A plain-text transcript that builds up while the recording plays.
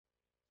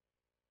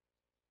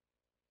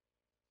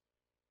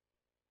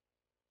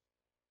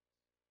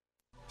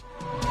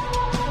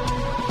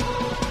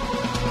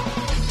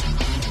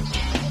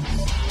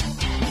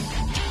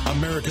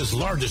America's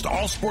largest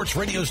all-sports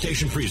radio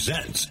station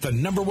presents the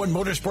number one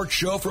motorsports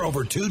show for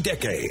over 2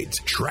 decades,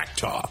 Track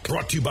Talk,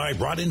 brought to you by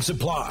Rod-In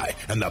Supply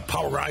and the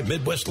Power Ride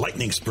Midwest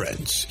Lightning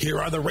Sprints. Here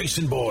are the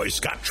racing boys,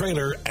 Scott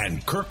Traylor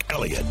and Kirk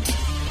Elliott.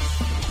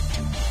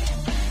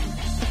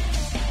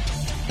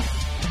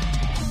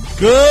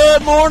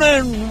 Good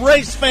morning,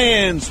 race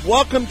fans.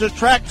 Welcome to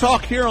Track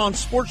Talk here on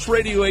Sports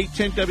Radio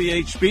 810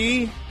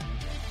 WHB.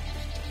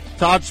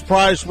 Todd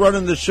Surprise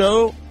running the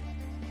show.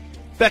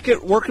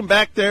 Beckett working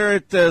back there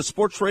at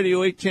Sports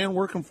Radio 810,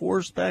 working for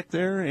us back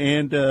there.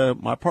 And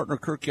my partner,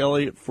 Kirk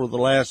Elliott, for the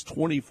last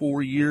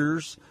 24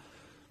 years.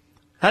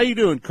 How you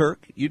doing,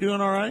 Kirk? You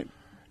doing all right?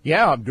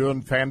 Yeah, I'm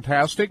doing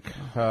fantastic.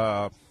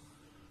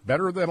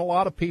 Better than a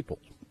lot of people.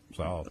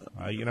 So,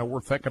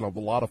 we're thinking of a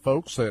lot of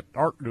folks that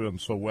aren't doing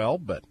so well,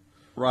 but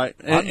right.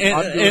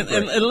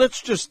 And let's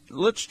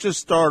just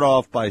start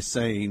off by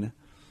saying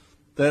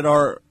that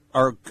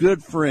our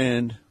good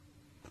friend,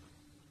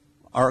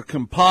 our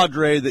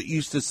compadre that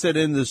used to sit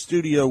in the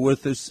studio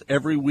with us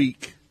every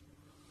week,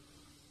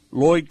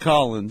 Lloyd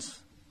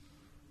Collins,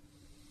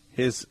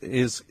 has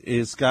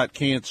got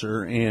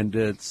cancer, and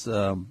it's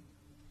the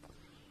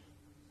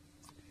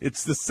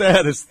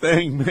saddest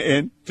thing,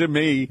 man, to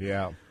me.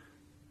 yeah.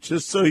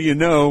 Just so you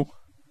know,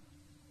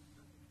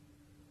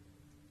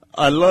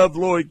 I love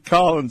Lloyd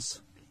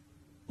Collins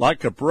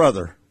like a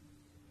brother.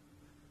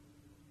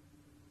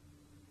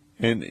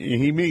 And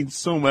he means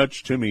so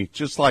much to me,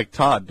 just like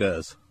Todd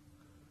does.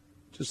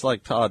 Just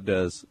like Todd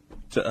does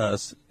to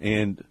us.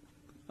 And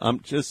I'm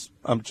just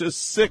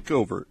sick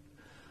over it.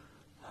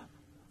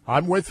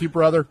 I'm with you,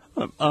 brother.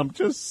 I'm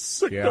just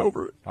sick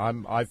over it.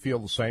 I feel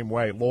the same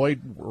way.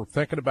 Lloyd, we're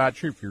thinking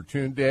about you. If you're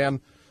tuned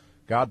in,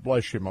 God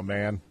bless you, my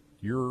man.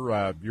 You're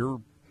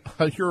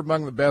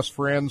among the best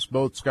friends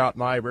both Scott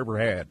and I have ever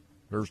had.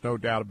 There's no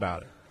doubt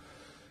about it.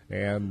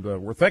 And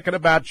we're thinking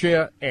about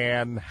you,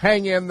 and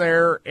hang in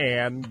there,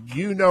 and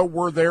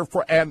we're there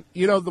for. And,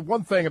 the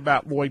one thing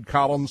about Lloyd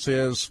Collins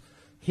is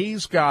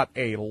he's got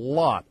a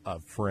lot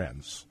of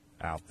friends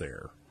out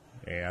there.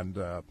 And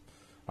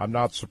I'm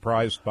not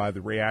surprised by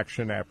the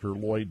reaction after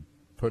Lloyd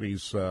put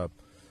his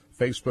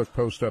Facebook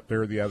post up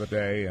there the other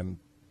day. And,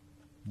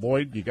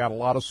 Lloyd, you got a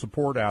lot of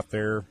support out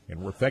there,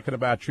 and we're thinking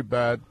about you,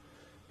 bud.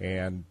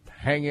 And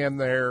hang in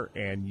there,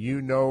 and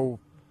you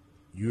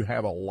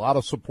have a lot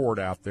of support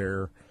out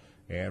there,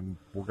 and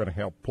we're going to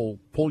help pull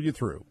you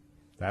through.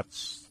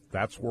 That's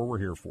what we're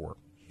here for.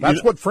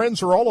 That's what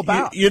friends are all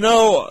about.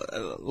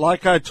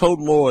 Like I told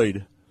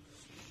Lloyd,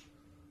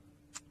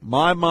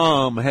 my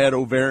mom had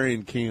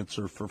ovarian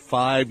cancer for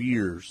 5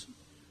 years,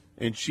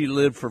 and she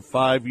lived for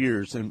 5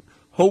 years, and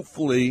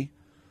hopefully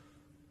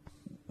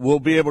we'll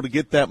be able to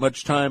get that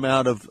much time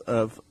out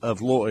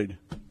of Lloyd.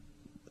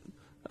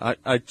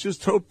 I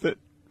just hope that.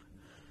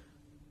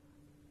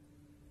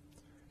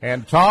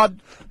 And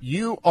Todd,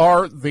 you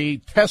are the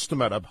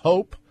testament of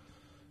hope.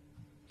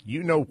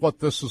 You know what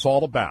this is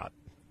all about,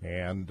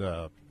 and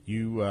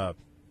you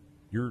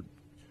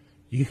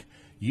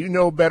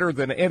know better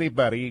than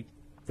anybody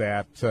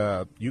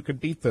that you can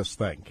beat this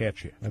thing,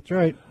 can't you? That's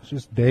right. It's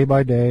just day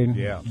by day.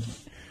 Yeah.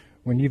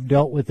 When you've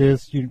dealt with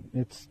this,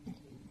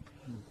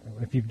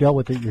 if you've dealt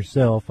with it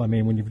yourself,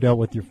 when you've dealt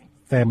with your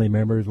family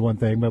members, one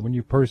thing, but when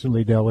you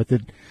personally dealt with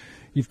it,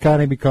 you've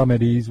kind of become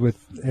at ease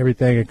with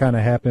everything. It kind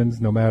of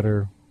happens no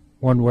matter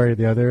one way or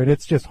the other, and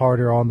it's just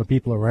harder on the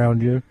people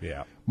around you,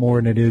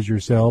 more than it is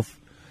yourself.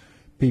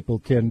 People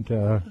tend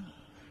to,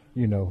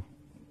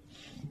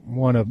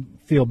 want to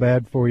feel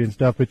bad for you and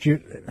stuff, but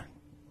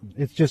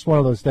it's just one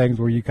of those things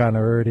where you kind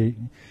of already,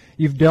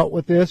 you've dealt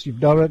with this,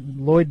 you've done it.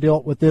 Lloyd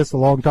dealt with this a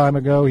long time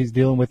ago. He's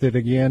dealing with it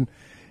again.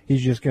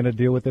 He's just going to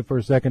deal with it for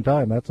a second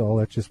time. That's all.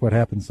 That's just what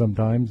happens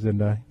sometimes,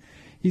 and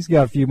he's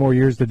got a few more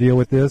years to deal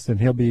with this, and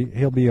he'll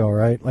be all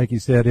right. Like you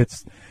said,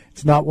 it's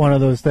not one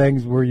of those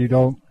things where you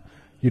don't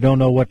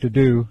know what to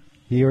do.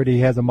 He already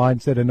has a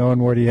mindset of knowing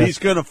where he has. He's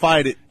going to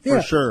fight it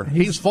for sure.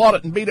 He's fought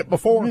it and beat it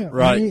before. Yeah,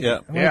 right.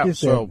 Yeah.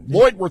 So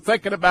Lloyd, we're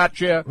thinking about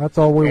you. That's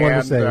all we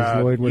want to say.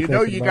 Is Lloyd,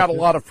 we're you got a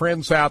lot of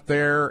friends out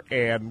there,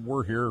 and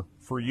we're here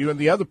for you. And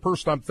the other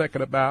person I'm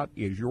thinking about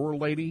is your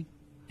lady,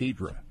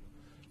 Deidre.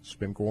 She's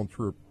been going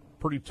through a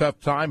pretty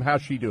tough time.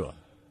 How's she doing?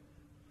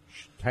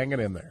 She's hanging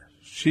in there.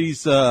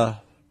 She's You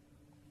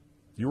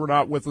were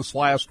not with us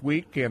last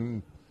week,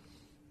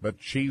 but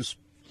she's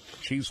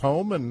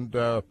home,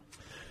 and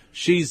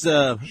she's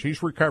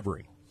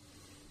recovering.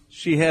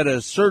 She had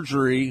a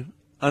surgery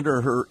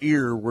under her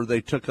ear where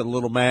they took a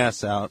little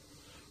mass out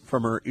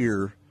from her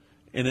ear,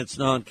 and it's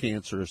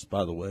non-cancerous,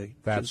 by the way.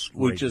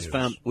 We just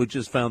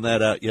found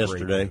that out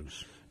yesterday.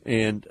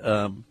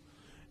 And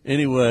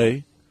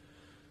anyway,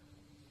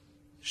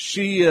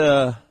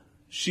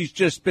 she's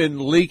just been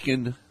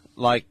leaking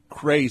like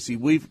crazy.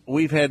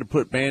 We've had to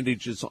put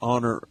bandages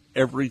on her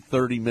every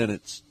 30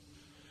 minutes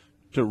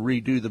to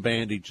redo the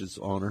bandages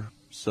on her.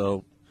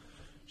 So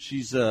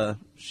she's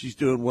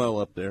doing well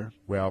up there.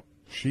 Well,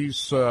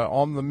 she's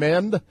on the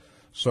mend.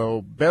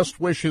 So best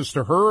wishes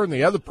to her. And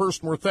the other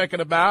person we're thinking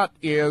about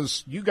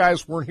is, you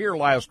guys weren't here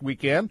last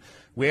weekend.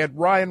 We had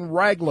Ryan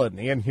Ragland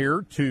in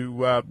here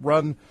to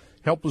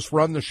help us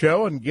run the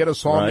show and get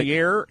us on the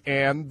air.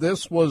 And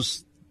this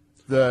was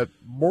the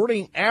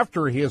morning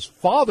after his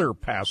father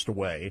passed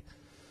away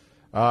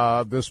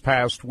this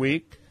past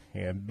week.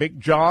 And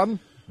Big John,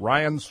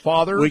 Ryan's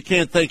father. We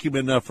can't thank him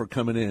enough for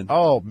coming in.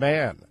 Oh,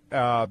 man.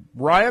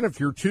 Ryan,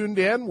 if you're tuned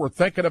in, we're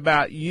thinking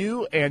about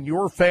you and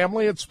your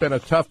family. It's been a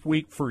tough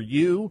week for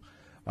you,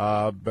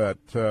 but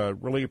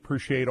really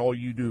appreciate all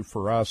you do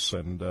for us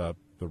and the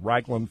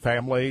Ragland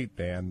family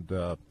and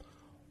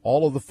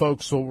all of the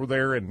folks over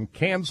there in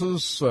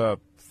Kansas.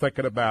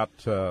 Thinking about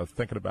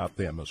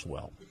them as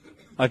well.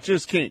 I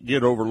just can't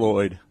get over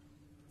Lloyd.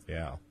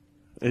 Yeah,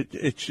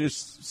 it's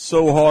just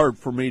so hard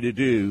for me to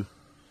do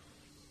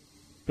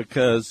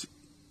because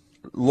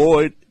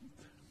Lloyd.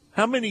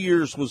 How many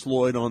years was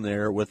Lloyd on the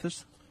air with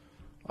us?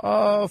 2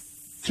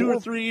 or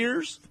 3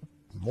 years?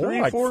 More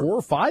like 4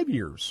 or 5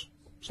 years.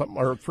 Something,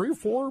 or 3 or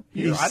 4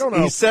 years. I don't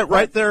know. He sat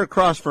right there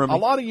across from me. A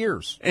lot of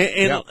years.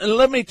 And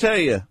let me tell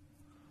you,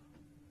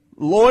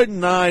 Lloyd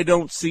and I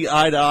don't see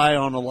eye to eye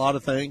on a lot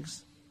of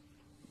things,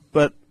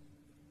 but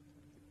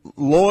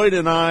Lloyd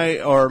and I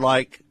are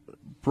like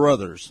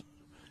brothers.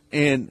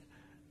 And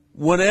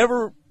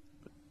whenever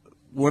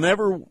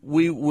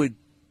we would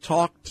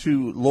talk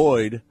to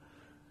Lloyd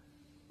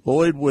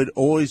would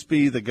always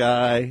be the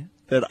guy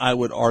that I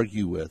would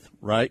argue with,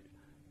 right?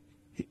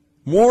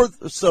 More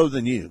so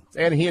than you.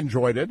 And he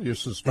enjoyed it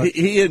just as much.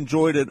 He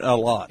enjoyed it a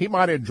lot. He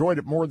might have enjoyed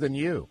it more than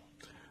you.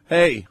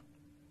 Hey,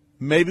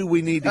 maybe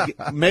we need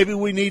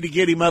to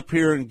get him up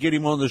here and get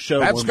him on the show.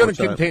 That's going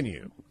to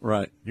continue.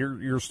 Right.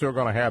 You're still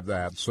going to have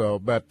that. So,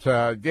 but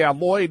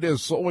Lloyd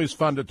is always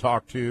fun to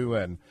talk to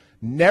and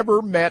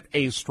never met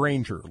a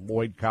stranger,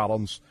 Lloyd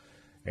Collins.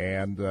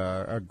 And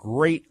a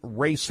great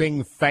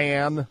racing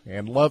fan,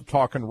 and love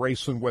talking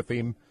racing with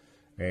him,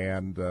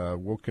 and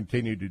we'll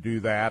continue to do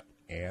that.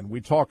 And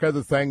we talk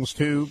other things,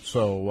 too.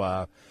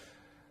 So,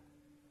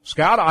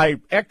 Scott,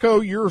 I echo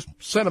your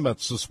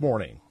sentiments this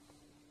morning.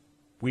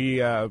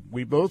 We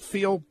both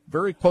feel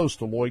very close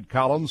to Lloyd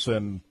Collins,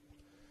 and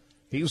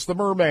he's the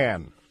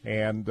merman.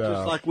 And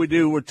just like we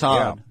do with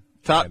Todd.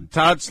 Yeah.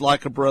 Todd's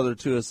like a brother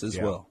to us as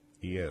well.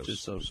 He is.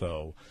 Just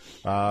so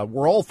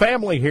we're all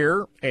family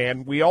here,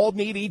 and we all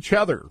need each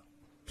other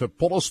to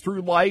pull us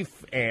through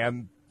life.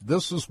 And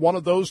this is one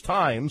of those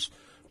times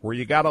where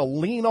you got to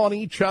lean on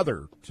each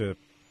other to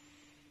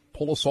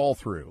pull us all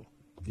through.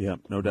 Yeah,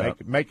 no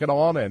doubt. Make it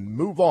on and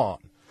move on.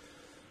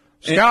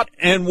 Scott.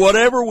 And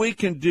whatever we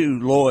can do,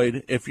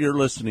 Lloyd, if you're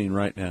listening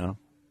right now,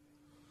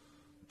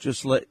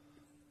 just let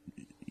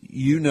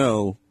you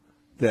know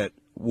that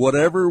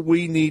whatever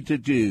we need to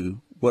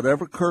do,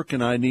 whatever Kirk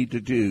and I need to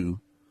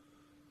do,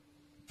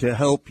 to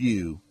help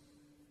you,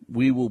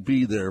 we will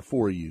be there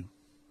for you.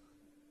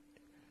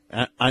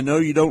 I know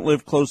you don't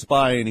live close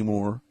by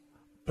anymore,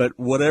 but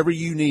whatever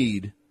you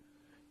need,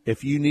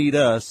 if you need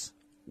us,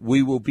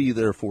 we will be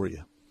there for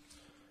you.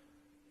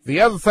 The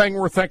other thing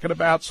we're thinking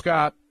about,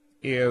 Scott,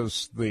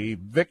 is the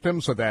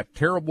victims of that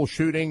terrible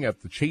shooting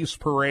at the Chiefs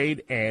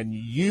Parade, and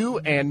you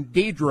and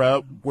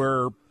Deidre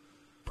were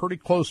pretty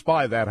close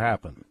by that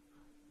happened.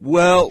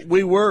 Well,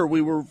 we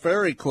were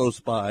very close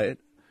by it.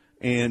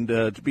 And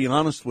to be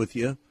honest with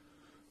you,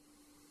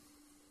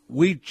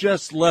 we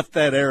just left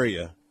that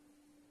area.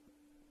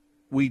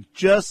 We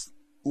just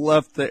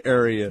left the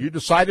area. You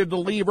decided to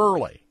leave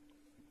early.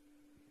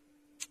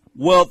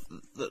 Well,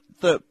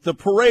 the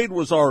parade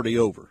was already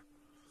over.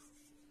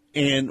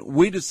 And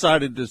we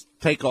decided to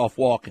take off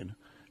walking.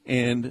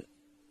 And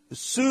as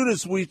soon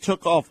as we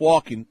took off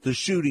walking, the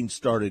shooting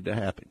started to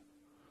happen.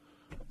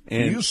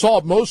 And you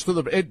saw most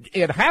of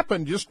it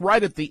happened just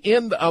right at the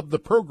end of the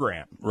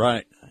program.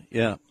 Right,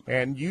 yeah.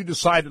 And you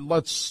decided,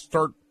 let's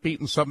start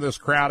beating some of this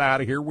crowd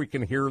out of here. We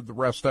can hear the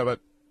rest of it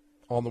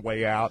on the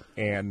way out.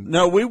 And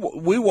no,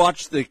 we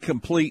watched the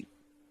complete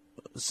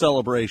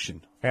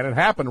celebration. And it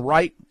happened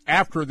right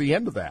after the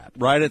end of that.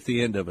 Right at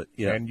the end of it,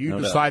 yeah. And you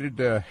decided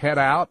to head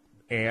out.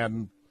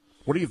 And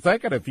what are you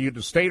thinking? If you'd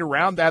have stayed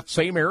around that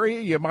same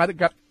area, you might have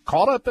got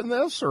caught up in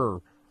this?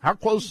 Or how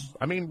close,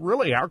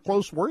 really, how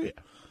close were you?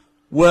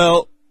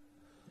 Well,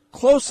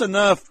 close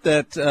enough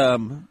that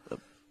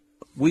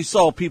we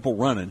saw people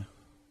running.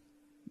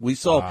 We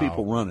saw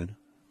people running,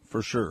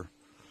 for sure.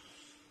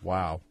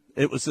 Wow.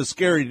 It was a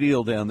scary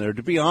deal down there.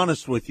 To be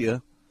honest with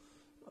you,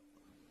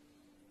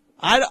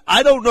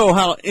 I don't know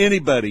how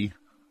anybody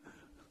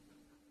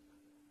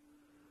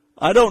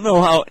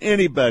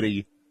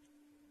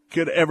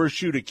could ever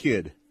shoot a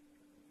kid.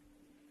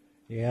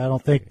 Yeah, I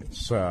don't think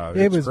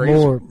it was crazy.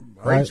 more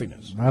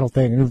Craziness. I don't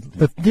think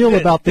the deal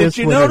about this.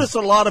 Did you notice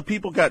a lot of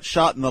people got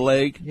shot in the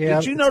leg? Yeah,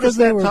 did you notice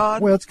that,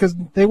 Todd? Well, it's because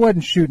they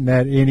wasn't shooting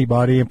at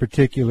anybody in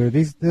particular.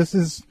 This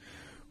is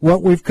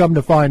what we've come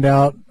to find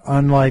out.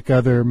 Unlike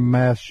other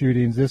mass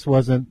shootings, this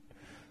wasn't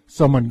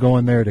someone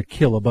going there to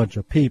kill a bunch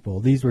of people.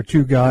 These were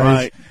two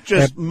guys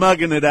just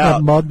mugging it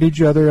out. Mugged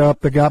each other up.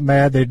 They got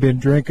mad. They'd been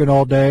drinking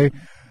all day.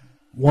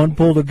 one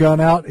pulled a gun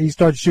out, he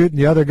starts shooting,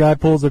 the other guy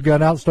pulls a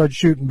gun out, starts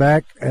shooting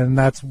back, and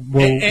that's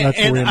where we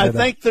ended I up.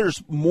 think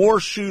there's more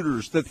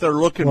shooters that they're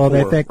looking Well, for,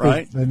 they think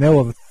right? they know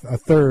of a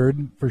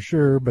third for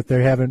sure, but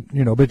they haven't,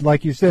 but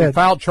like you said,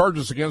 Filed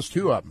charges against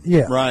 2 of them.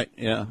 yeah. Right,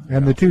 yeah.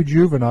 And the 2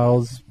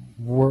 juveniles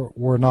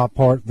were not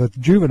part. The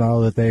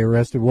juvenile that they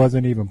arrested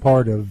wasn't even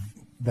part of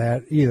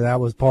that either. That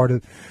was part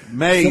of.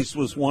 Mays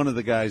was one of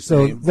the guys.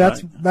 So named,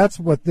 that's right? that's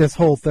what this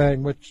whole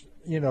thing, which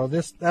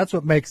that's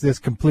what makes this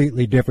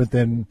completely different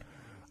than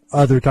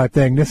other type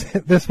thing.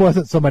 This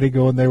wasn't somebody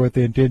going there with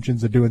the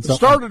intentions of doing It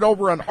something. started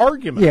over an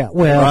argument. Yeah,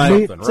 well,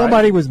 Right.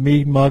 somebody was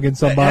mean mugging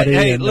somebody.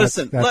 Hey, and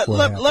listen. that's what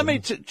Let me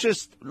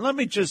happened. let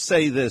me just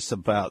say this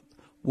about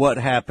what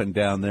happened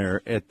down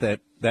there at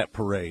that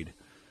parade.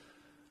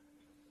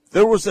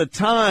 There was a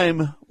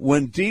time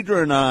when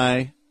Deidre and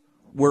I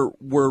were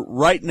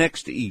right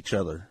next to each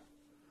other,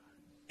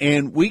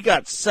 and we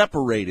got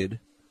separated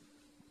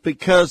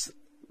because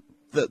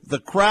the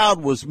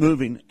crowd was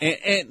moving.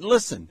 And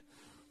listen,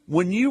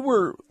 when you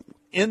were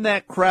in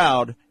that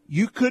crowd,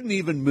 you couldn't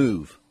even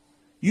move.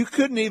 You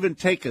couldn't even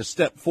take a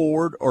step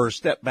forward or a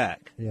step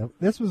back. Yeah,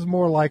 this was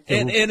more like the,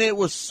 And it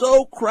was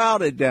so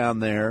crowded down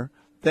there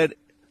that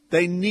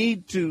they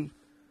need to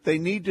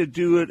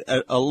do it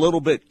a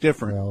little bit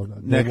different well, they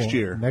next won't-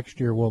 year. Next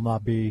year will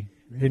not be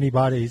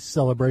anybody's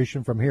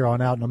celebration from here on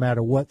out, no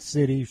matter what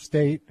city,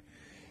 state,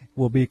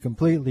 will be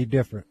completely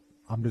different.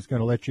 I'm just going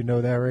to let you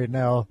know that right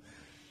now.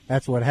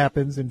 That's what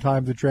happens in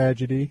times of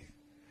tragedy.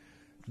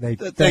 They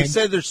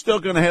said they're still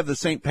going to have the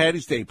St.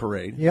 Patty's Day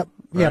parade. Yep.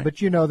 Yeah, Right. but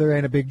there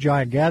ain't a big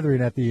giant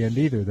gathering at the end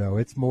either, though.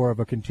 It's more of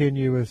a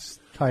continuous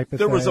type of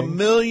There thing. was 1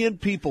 million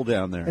people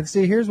down there. And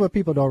see, here's what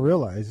people don't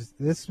realize.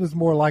 This was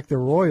more like the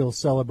Royals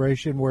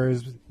celebration,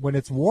 whereas when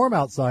it's warm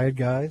outside,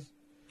 guys,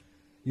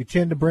 you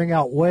tend to bring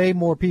out way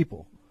more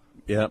people.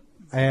 Yep.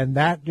 And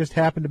that just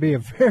happened to be a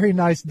very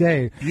nice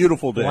day.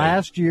 Beautiful day.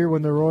 Last year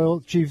when the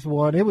Royal Chiefs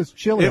won, it was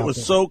chilly It out was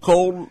there. so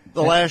cold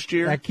last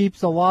year. That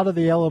keeps a lot of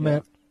the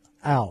element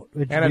out.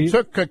 And it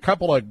took a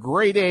couple of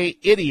grade A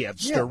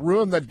idiots Yeah. to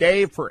ruin the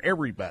day for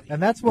everybody. And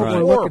that's what Right.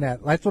 we're looking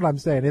at. That's what I'm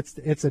saying.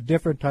 It's a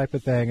different type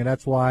of thing, and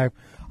that's why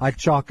I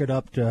chalk it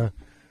up to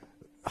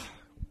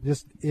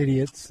just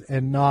idiots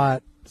and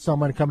not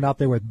someone coming out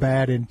there with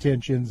bad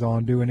intentions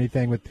on doing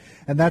anything with.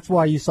 And that's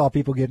why you saw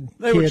people getting.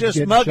 They were kids just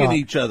getting mugging shot.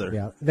 each other.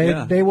 Yeah,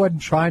 Yeah. they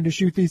wasn't trying to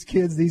shoot these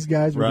kids. These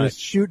guys were Right. just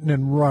shooting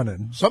and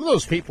running. Some of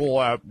those people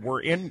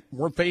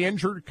weren't they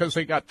injured because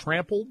they got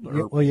trampled?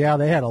 Or, Well, yeah,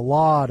 they had a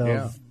lot of.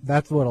 Yeah.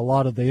 That's what a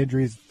lot of the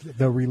injuries,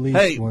 the release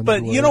Hey, ones.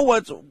 but were. you know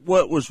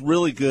what was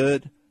really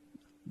good?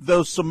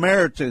 Those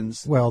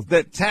Samaritans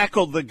that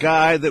tackled the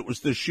guy that was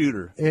the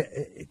shooter.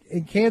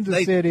 In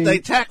Kansas City, they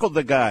tackled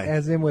the guy.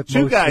 as in with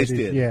 2 most guys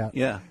cities, did.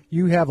 Yeah.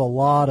 You have a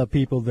lot of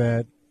people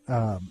that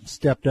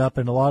stepped up,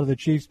 and a lot of the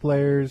Chiefs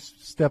players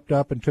stepped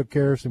up and took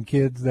care of some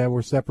kids that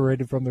were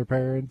separated from their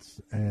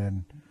parents.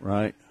 And,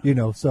 Right.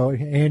 so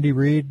Andy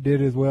Reid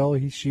did as well.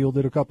 He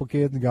shielded a couple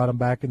kids and got them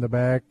back in the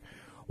back.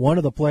 One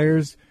of the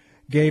players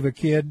gave a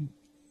kid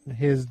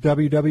his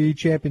WWE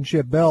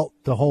championship belt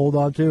to hold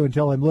on to and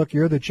tell him, look,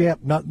 you're the champ.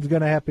 Nothing's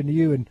going to happen to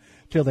you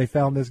until they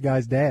found this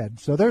guy's dad.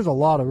 So there's a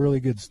lot of really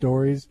good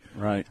stories.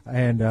 Right.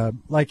 And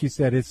like you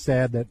said, it's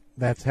sad that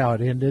that's how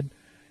it ended,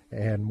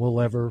 and we'll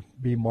ever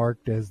be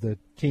marked as the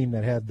team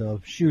that had the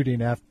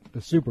shooting after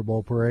the Super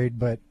Bowl parade.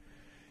 But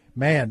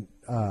man,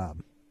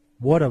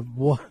 what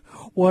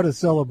a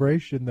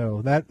celebration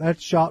though!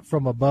 That shot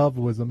from above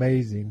was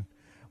amazing.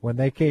 When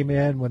they came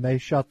in, when they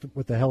shot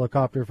with the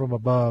helicopter from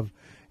above,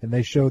 and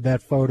they showed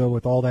that photo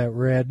with all that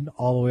red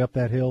all the way up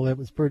that hill,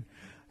 that's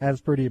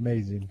pretty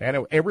amazing.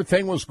 and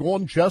everything was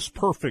going just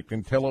perfect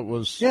until it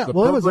was Yeah, the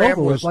well, it was program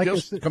over with. was Like I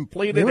just said,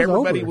 completed. it was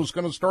Everybody over. was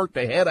going to start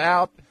to head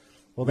out.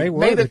 Well, they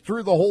made were. it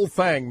through the whole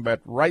thing, but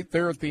right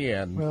there at the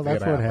end, Well,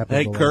 that's it what happened.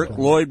 happened. Hey, Kirk,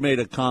 Lloyd made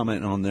a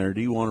comment on there. Do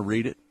you want to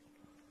read it?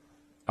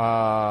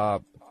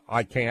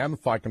 I can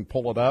if I can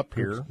pull it up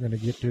here. I'm going to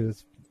get to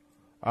his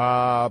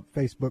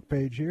Facebook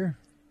page here.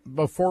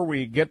 Before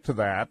we get to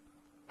that,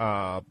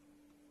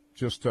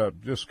 just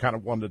kind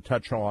of wanted to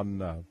touch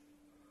on.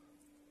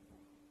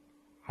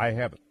 I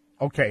have it.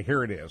 Okay,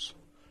 here it is.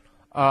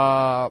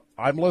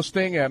 I'm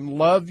listening and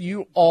love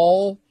you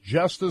all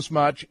just as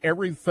much.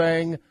 Every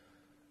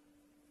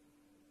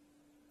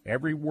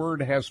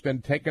word has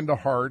been taken to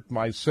heart.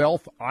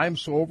 Myself, I'm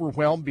so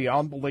overwhelmed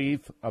beyond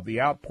belief of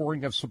the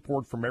outpouring of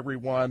support from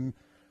everyone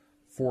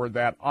for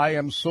that. I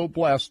am so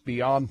blessed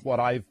beyond what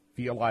I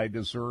feel I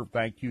deserve.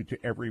 Thank you to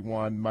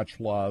everyone. Much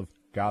love.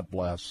 God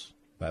bless.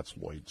 That's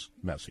Lloyd's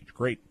message.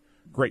 Great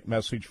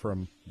message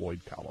from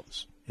Lloyd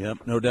Collins. Yep,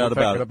 no doubt We're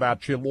about thinking it.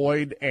 about you,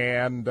 Lloyd,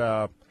 and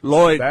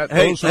Lloyd,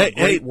 those are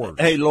great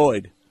words. Hey,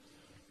 Lloyd,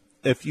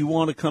 if you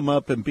want to come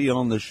up and be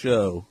on the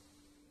show,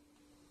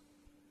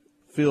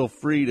 feel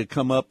free to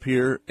come up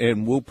here,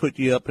 and we'll put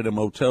you up in a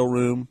motel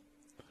room,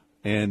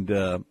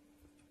 and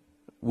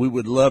we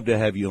would love to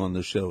have you on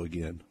the show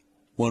again.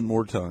 One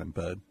more time,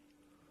 bud.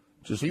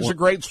 He's a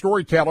great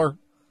storyteller.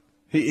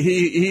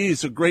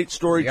 He's a great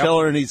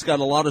storyteller, and he's got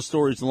a lot of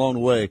stories along the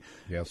way.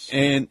 Yes.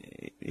 And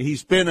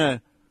he's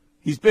been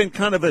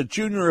kind of a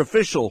junior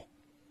official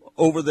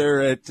over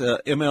there at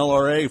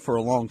MLRA for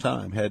a long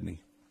time, hadn't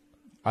he?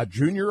 A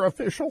junior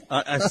official?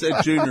 I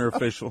said junior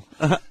official.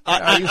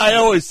 I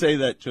always say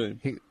that to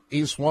him.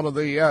 He's one of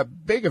the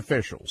big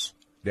officials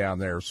down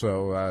there.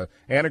 So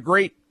and a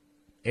great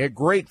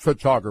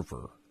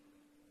photographer,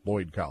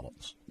 Lloyd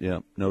Collins. Yeah,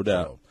 no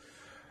doubt.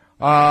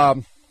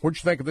 So, what'd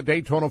you think of the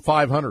Daytona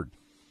 500?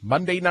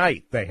 Monday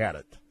night they had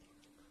it.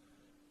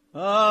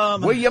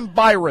 William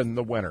Byron,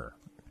 the winner.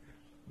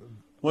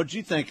 What'd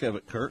you think of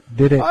it, Kurt?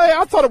 Did it?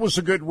 I thought it was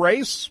a good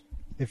race.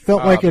 It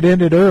felt like it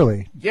ended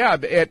early. Yeah,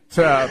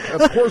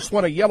 of course,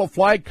 when a yellow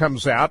flag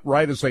comes out,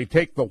 right as they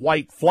take the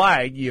white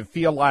flag, you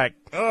feel like,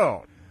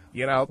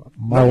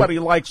 nobody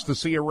likes to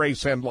see a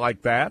race end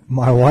like that.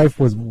 My wife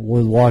was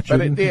watching,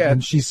 but it did.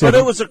 And she said, but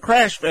it was a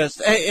crash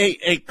fest.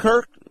 Hey,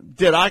 Kirk,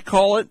 did I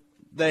call it?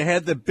 They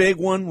had the big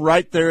one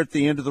right there at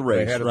the end of the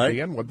race, they had right? At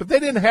the end one, but they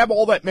didn't have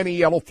all that many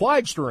yellow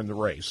flags during the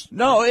race.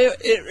 No,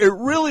 it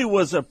really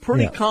was a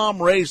pretty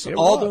calm race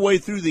all the way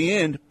through the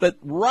end, but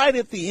right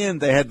at the end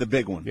they had the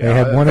big one.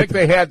 Yeah, I think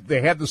they had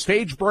the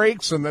stage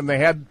breaks, and then they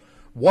had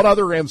one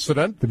other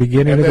incident, the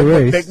beginning of the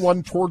race, the big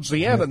one towards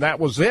the end, and that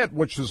was it,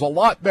 which is a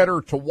lot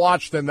better to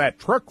watch than that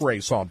truck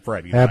race on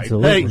Friday night.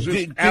 Absolutely, it was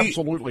just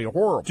absolutely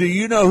horrible. Do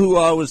you know who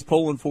I was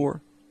pulling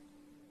for?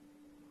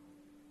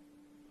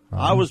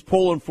 I was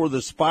pulling for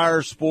the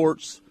Spire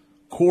Sports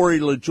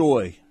Corey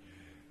LaJoie.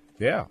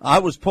 Yeah, I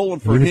was pulling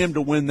for him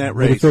to win that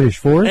race. Did he finish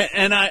fourth?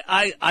 And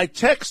I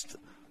text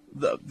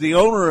the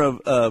owner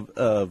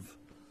of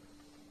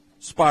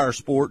Spire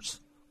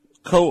Sports,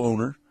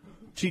 co-owner,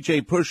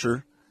 TJ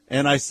Pusher,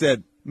 and I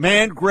said,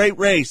 "Man, great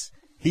race."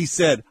 He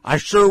said, "I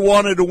sure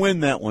wanted to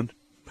win that one."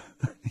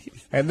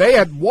 And they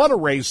had won a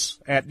race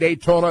at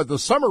Daytona, the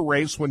summer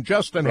race, when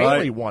Justin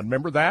Haley won.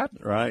 Remember that?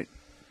 Right.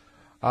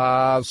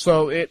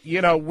 So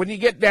when you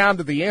get down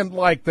to the end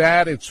like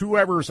that, it's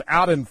whoever's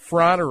out in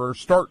front or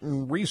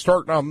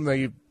restarting on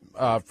the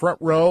front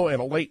row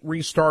and a late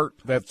restart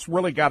that's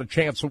really got a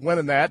chance of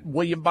winning that.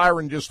 William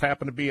Byron just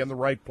happened to be in the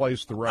right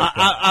place at the right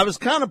time. I was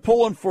kind of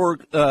pulling for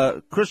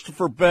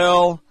Christopher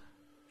Bell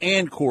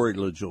and Corey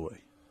LaJoie.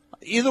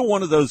 Either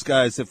one of those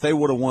guys, if they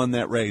would have won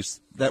that race,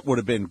 that would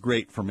have been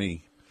great for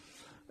me,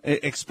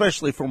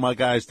 especially for my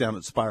guys down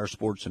at Spire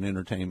Sports and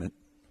Entertainment.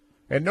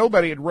 And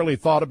nobody had really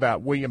thought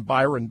about William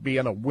Byron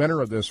being a winner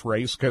of this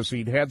race because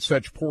he'd had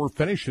such poor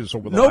finishes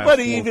over the last 4 or 5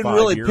 years. Nobody even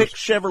really picked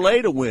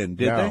Chevrolet to win,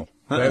 did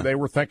they? They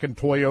were thinking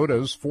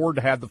Toyotas. Ford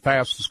had the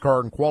fastest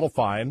car in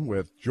qualifying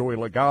with Joey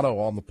Logano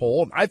on the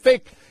pole. And I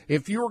think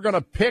if you were going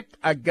to pick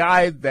a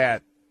guy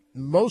that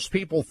most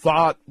people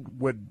thought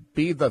would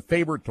be the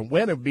favorite to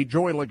win, it would be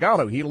Joey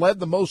Logano. He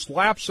led the most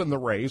laps in the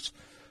race,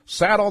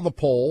 sat on the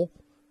pole,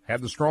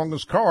 had the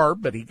strongest car,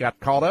 but he got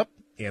caught up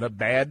in a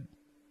bad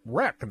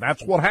wreck. And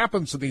that's what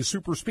happens in these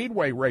super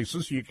speedway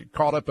races. You get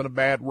caught up in a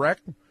bad wreck,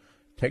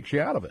 takes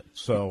you out of it.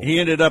 So he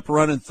ended up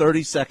running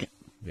 32nd.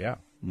 Yeah.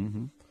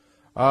 Mm-hmm.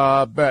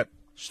 But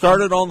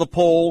started on the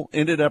pole,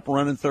 ended up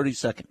running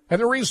 32nd.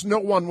 And the reason no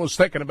one was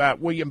thinking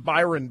about William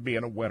Byron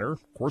being a winner,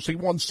 of course, he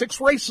won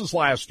 6 races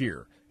last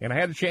year and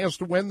had a chance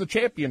to win the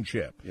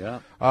championship. Yeah.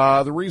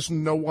 The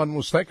reason no one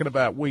was thinking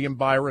about William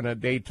Byron at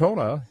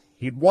Daytona,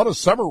 he'd won a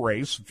summer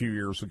race a few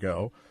years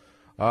ago.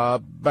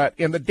 But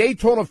in the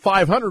Daytona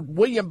 500,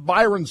 William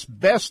Byron's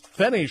best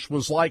finish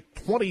was like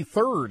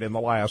 23rd in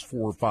the last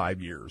 4 or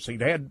 5 years. He'd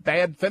had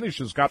bad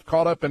finishes, got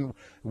caught up in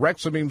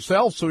wrecks of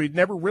himself, so he'd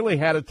never really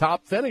had a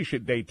top finish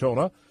at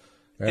Daytona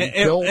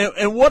until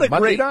and what a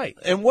Monday great night.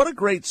 And what a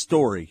great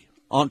story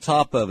on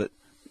top of it,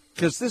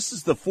 because this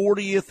is the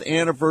 40th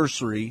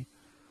anniversary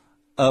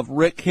of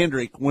Rick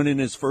Hendrick winning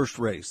his first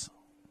race,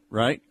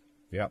 right?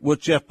 Yeah. With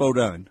Jeff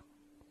Bodine.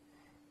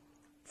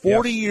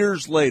 40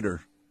 years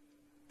later.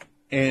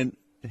 And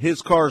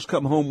his cars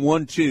come home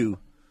 1-2.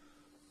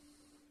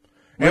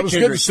 And it was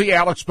good to see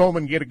Alex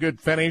Bowman get a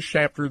good finish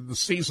after the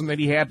season that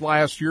he had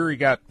last year. He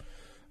got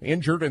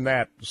injured in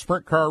that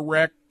sprint car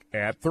wreck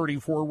at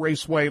 34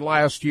 Raceway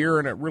last year,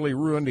 and it really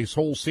ruined his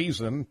whole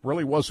season.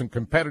 Really wasn't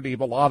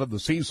competitive a lot of the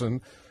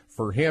season.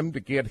 For him to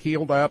get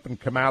healed up and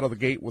come out of the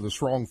gate with a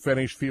strong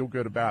finish, feel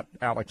good about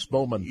Alex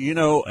Bowman getting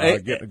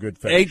a good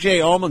finish. A.J.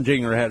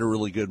 Allmendinger had a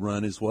really good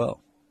run as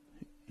well.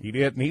 He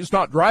did, and he's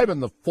not driving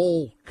the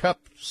full Cup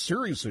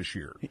Series this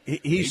year.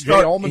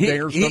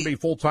 Allmendinger's going to be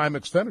full-time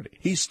Xfinity.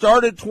 He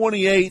started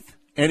 28th,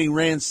 and he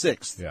ran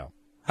 6th. Yeah.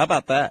 How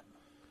about that?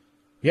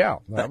 Yeah.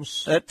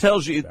 That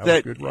tells you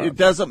that it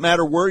doesn't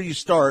matter where you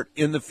start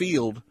in the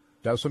field.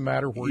 Doesn't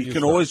matter where you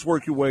can start. Always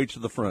work your way to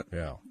the front.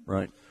 Yeah.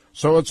 Right.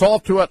 So it's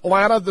off to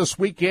Atlanta this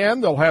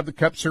weekend. They'll have the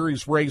Cup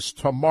Series race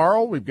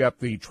tomorrow. We've got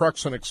the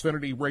Trucks and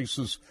Xfinity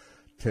races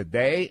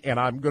today, and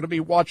I'm going to be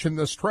watching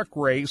this truck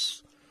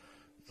race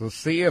to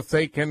see if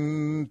they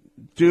can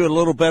do a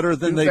little better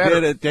than they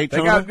did at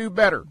Daytona. They got to do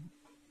better.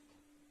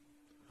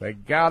 They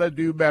got to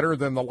do better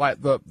than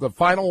the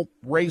final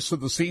race of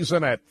the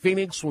season at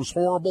Phoenix was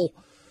horrible,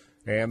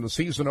 and the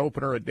season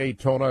opener at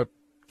Daytona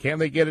Can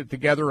they get it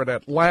together at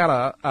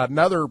Atlanta?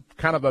 Another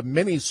kind of a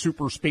mini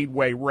super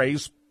speedway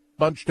race,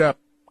 bunched up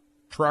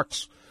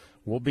trucks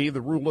will be the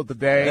rule of the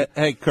day.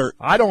 Hey, Kurt.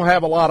 I don't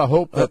have a lot of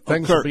hope that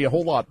things Kurt, will be a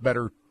whole lot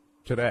better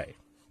today,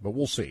 but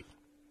we'll see.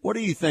 What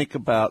do you think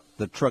about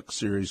the Truck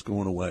Series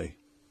going away?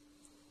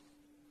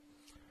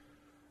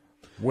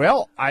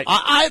 Well,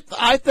 I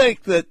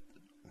think that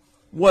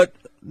what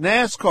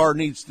NASCAR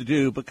needs to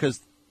do,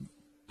 because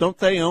don't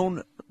they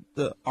own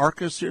the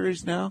ARCA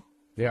Series now?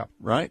 Yeah.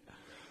 Right?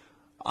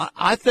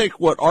 I think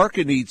what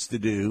ARCA needs to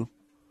do,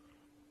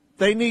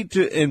 they need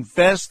to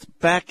invest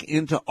back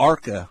into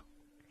ARCA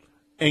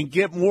and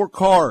get more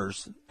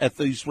cars at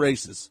these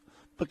races,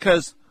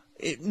 because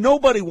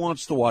nobody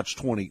wants to watch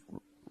 20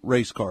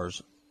 race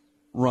cars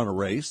run a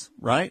race,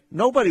 right?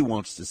 Nobody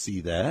wants to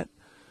see that.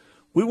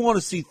 We want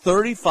to see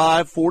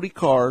 35, 40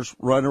 cars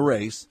run a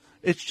race.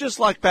 It's just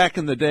like back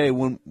in the day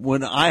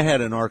when I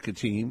had an ARCA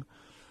team.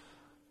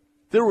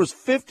 There was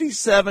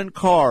 57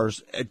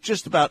 cars at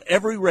just about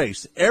every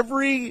race.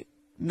 Every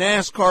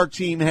NASCAR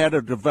team had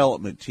a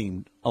development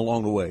team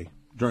along the way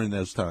during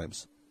those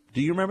times.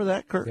 Do you remember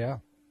that, Kurt? Yeah.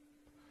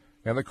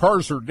 And the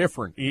cars are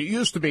different. It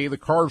used to be the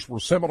cars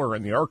were similar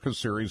in the ARCA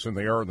Series than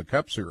they are in the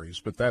Cup Series,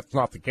 but that's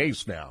not the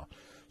case now.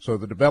 So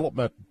the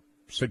development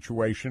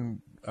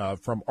situation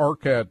from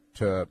ARCA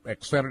to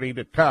Xfinity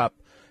to Cup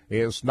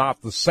is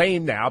not the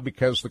same now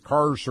because the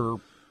cars are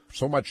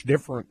so much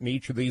different in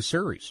each of these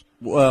series.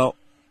 Well,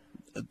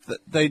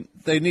 they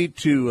need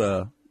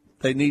to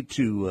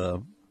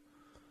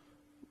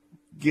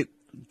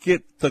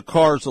get the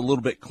cars a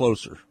little bit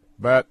closer.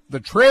 But the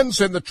trends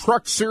in the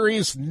Truck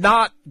Series,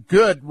 not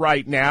good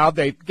right now.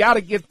 They've got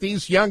to get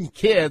these young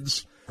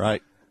kids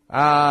right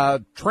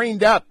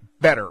trained up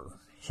better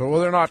so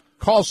they're not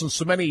causing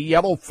so many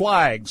yellow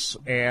flags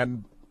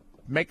and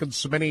making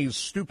so many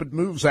stupid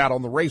moves out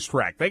on the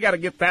racetrack. They got to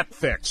get that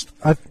fixed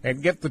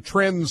and get the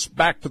trends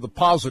back to the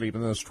positive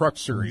in this Truck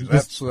Series.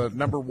 That's the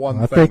number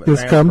one thing that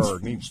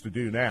NASCAR needs to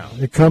do now.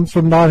 It comes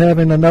from not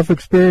having enough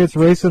experience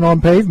racing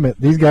on pavement.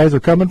 These guys are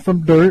coming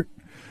from dirt,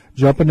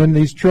 jumping in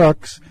these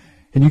trucks,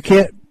 and you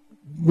can't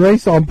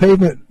race on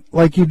pavement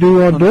like you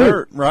do on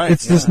dirt. Right?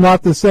 It's just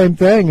not the same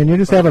thing, and you're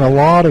just having a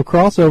lot of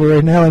crossover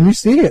right now, and you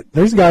see it.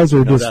 These guys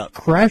are just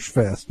crash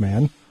fest,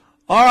 man.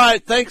 All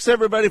right, thanks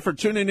everybody for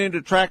tuning in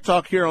to Track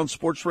Talk here on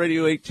Sports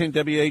Radio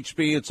 810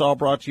 WHB. It's all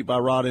brought to you by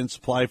Rod End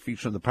Supply,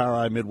 featuring the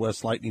POWRi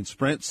Midwest Lightning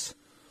Sprints.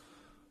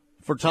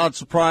 For Todd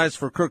Surprise,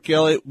 for Kirk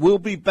Elliott, we'll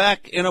be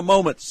back in a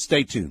moment.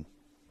 Stay tuned.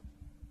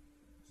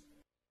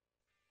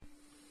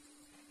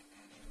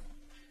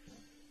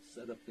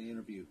 Set up the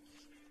interview.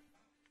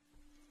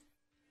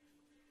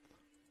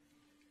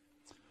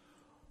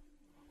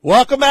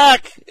 Welcome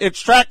back. It's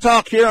Track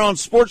Talk here on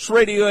Sports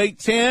Radio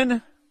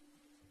 810.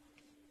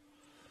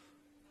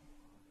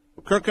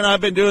 Kirk and I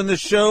have been doing this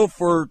show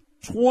for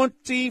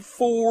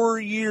 24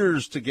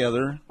 years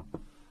together,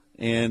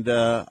 and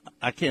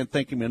I can't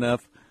thank him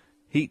enough.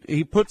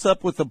 He puts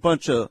up with a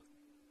bunch of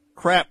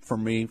crap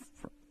from me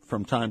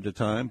from time to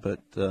time, but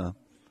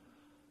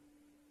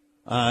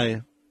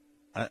I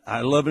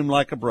love him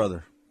like a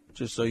brother.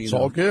 Just so you know. It's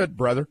all good,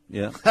 brother.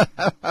 Yeah.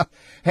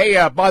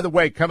 Hey, by the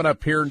way, coming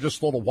up here in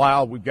just a little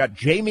while, we've got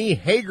Jamie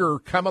Hager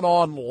coming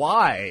on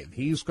live.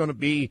 He's going to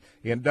be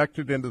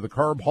inducted into the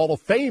Carb Hall of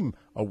Fame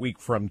a week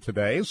from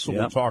today. So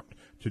We'll talk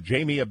to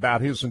Jamie about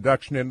his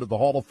induction into the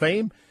Hall of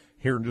Fame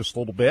here in just a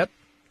little bit.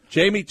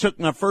 Jamie took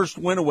my first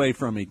win away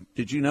from me.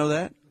 Did you know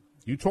that?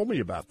 You told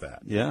me about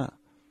that. Yeah.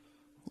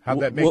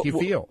 How'd that make you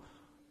feel?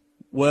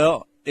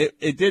 Well,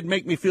 it did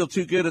make me feel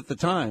too good at the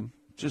time,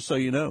 just so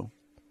you know.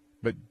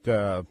 But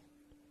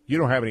you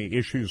don't have any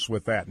issues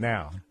with that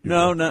now?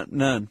 No,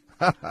 none.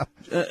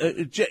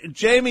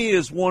 Jamie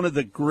is one of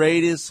the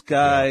greatest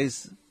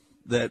guys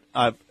that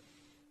I've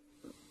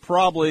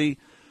probably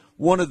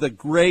one of the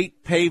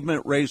great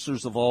pavement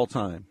racers of all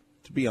time,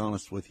 to be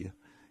honest with you.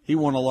 He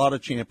won a lot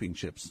of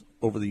championships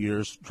over the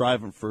years,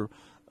 driving for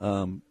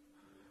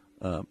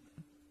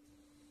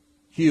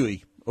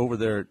Huey over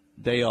there at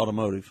Day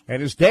Automotive. And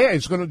his dad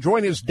is going to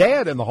join his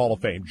dad in the Hall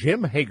of Fame.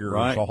 Jim Hager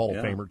is a Hall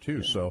of Famer,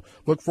 too. Yeah. So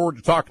look forward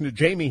to talking to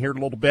Jamie here in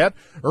a little bit.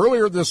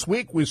 Earlier this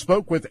week, we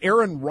spoke with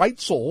Aaron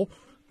Reutzel,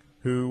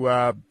 who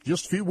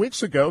just a few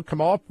weeks ago come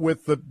off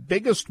with the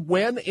biggest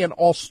win in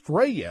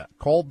Australia,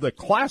 called the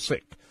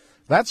Classic.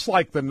 That's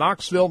like the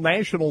Knoxville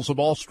Nationals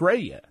of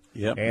Australia.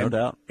 Yep, no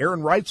doubt.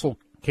 Aaron Reutzel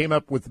came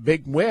up with a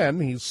big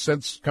win. He's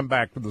since come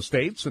back to the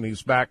States, and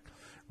he's back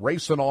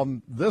racing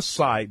on this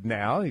side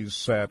now.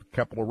 He's had a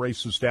couple of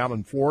races down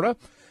in Florida.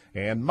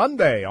 And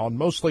Monday on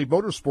Mostly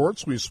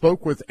Motorsports, we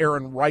spoke with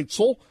Aaron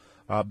Reutzel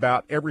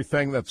about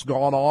everything that's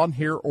gone on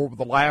here over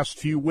the last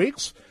few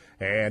weeks.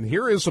 And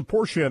here is a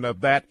portion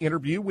of that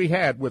interview we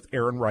had with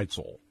Aaron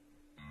Reutzel.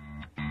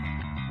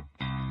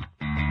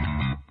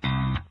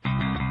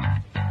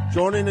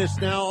 Joining us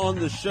now on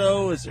the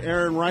show is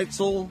Aaron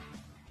Reutzel.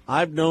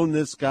 I've known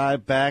this guy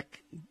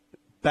back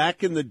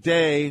in the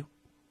day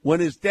when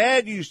his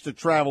dad used to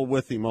travel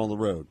with him on the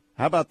road.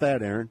 How about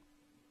that, Aaron?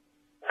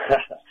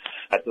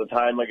 That's a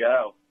time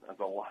ago.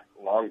 That's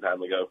a long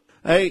time ago.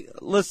 Hey,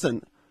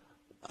 listen,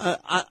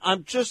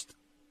 I'm just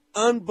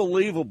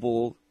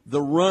unbelievable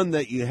the run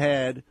that you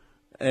had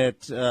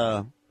at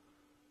the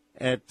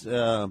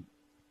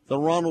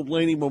Ronald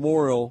Laney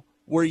Memorial,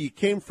 where you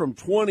came from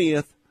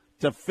 20th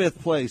to 5th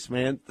place,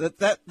 man.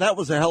 That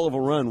was a hell of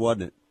a run,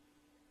 wasn't it?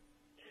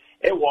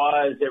 It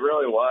was. It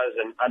really was.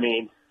 And I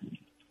mean,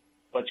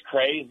 what's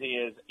crazy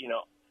is,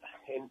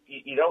 and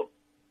you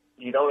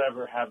don't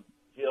ever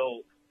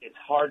feel it's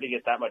hard to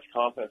get that much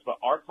confidence, but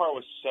our car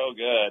was so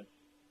good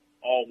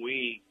all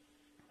week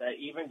that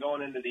even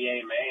going into the A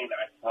main,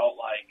 I felt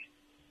like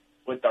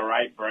with the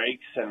right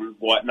brakes and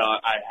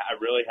whatnot, I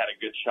really had a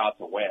good shot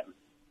to win.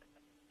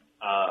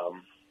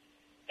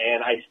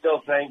 And I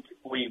still think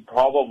we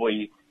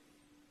probably,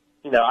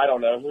 I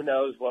don't know, who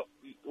knows what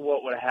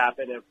would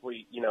happen if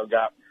we,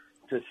 got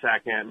to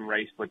second and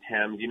raced with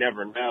Tim. You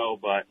never know,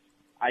 but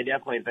I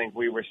definitely think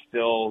we were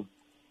still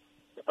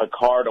a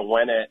car to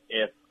win it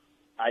if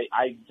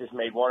I just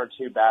made one or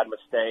two bad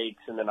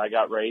mistakes, and then I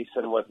got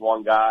racing with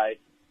one guy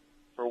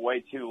for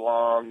way too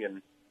long,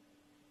 and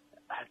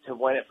to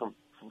win it from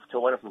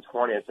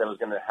 20th, it was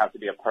going to have to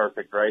be a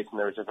perfect race, and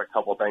there was just a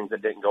couple things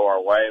that didn't go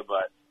our way.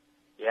 But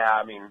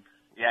yeah,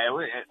 it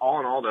was, all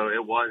in all though,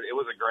 it was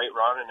a great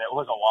run, and it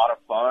was a lot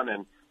of fun,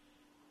 and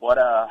what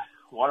a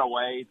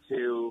way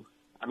to.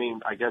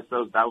 I guess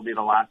that would be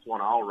the last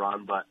one I'll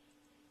run, but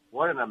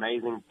what an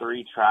amazing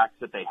 3 tracks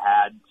that they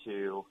had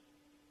to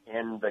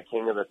end the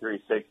King of the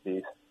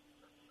 360s.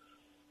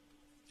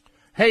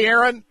 Hey,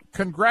 Aaron,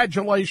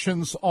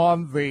 congratulations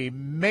on the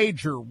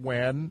major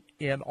win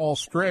in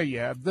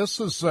Australia.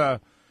 This is the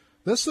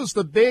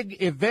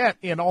big event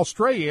in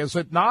Australia, is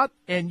it not?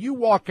 And you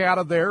walk out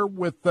of there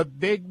with the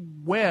big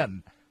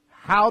win.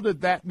 How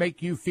did that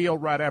make you feel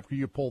right after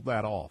you pulled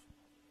that off?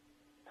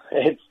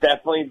 It's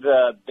definitely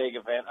the big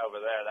event over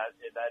there.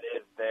 That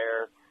is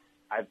their,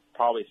 I've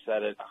probably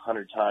said it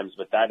 100 times,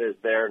 but that is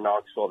their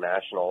Knoxville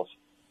Nationals.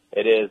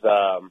 It is,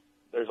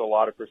 there's a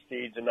lot of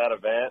prestige in that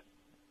event.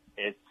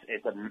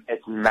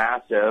 It's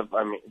massive.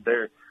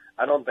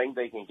 I don't think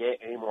they can get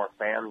any more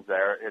fans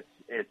there.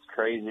 It's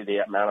crazy the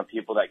amount of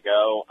people that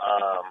go.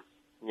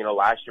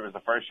 Last year was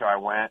the first year I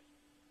went,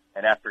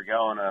 and after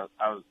going, I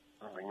was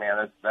like,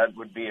 man, that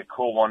would be a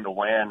cool one to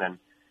win. And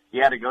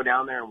you had to go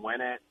down there and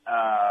win it.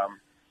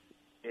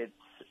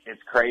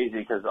 It's crazy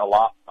because a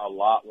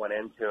lot went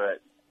into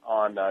it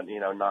on,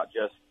 not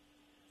just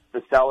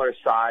the seller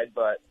side,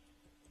 but,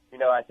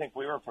 I think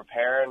we were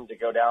preparing to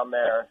go down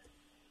there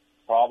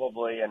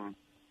probably in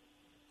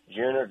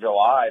June or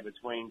July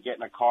between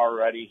getting a car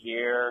ready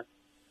here.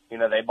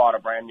 They bought a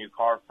brand new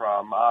car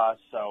from us,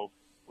 so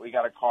we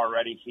got a car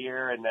ready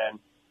here, and then,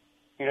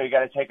 you got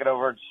to take it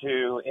over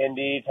to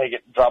Indy,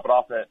 drop it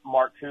off at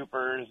Mark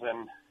Cooper's,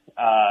 and,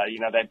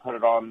 they put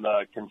it on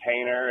the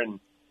container, and,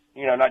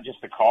 not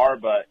just the car,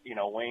 but,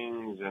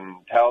 wings and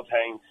tail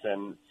tanks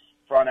and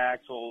front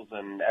axles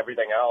and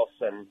everything else.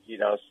 And,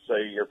 so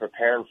you're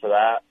preparing for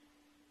that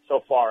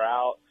so far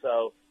out.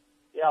 So,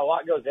 yeah, a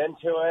lot goes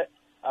into it.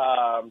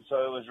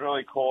 So it was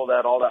really cool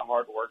that all that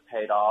hard work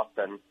paid off.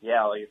 And,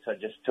 yeah, like I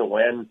said, just to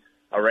win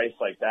a race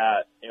like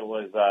that, it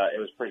was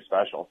pretty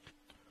special.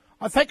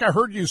 I think I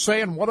heard you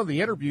say in one of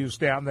the interviews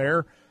down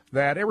there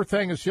that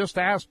everything is just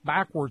ass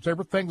backwards.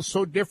 Everything's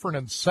so different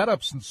in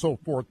setups and so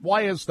forth.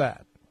 Why is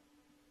that?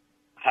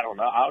 I don't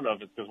know. I don't know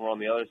if it's because we're on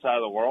the other side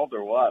of the world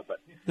or what, but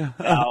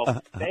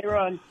they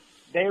run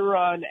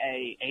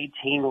a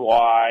 18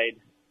 wide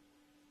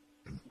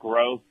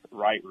growth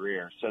right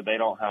rear, so they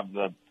don't have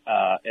the.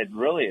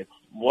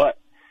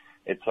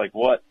 It's like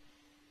what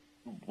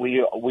we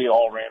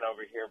all ran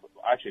over here.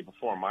 Actually,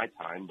 before my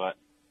time, but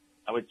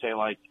I would say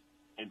like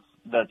it's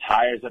the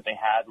tires that they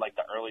had like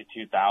the early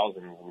 2000s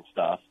and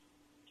stuff.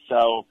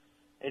 So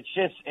it's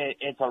just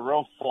it's a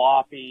real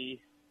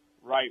floppy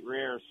right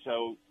rear.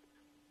 So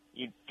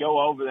you go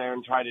over there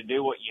and try to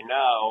do what you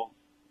know,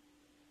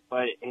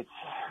 but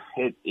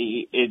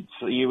you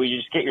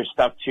just get your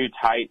stuff too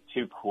tight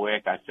too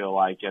quick, I feel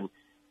like. And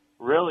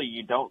really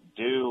you don't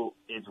do,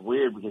 it's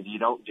weird because you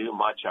don't do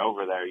much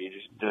over there. You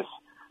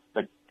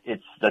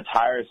the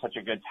tire is such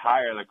a good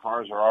tire. The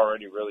cars are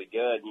already really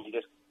good. And you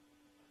just,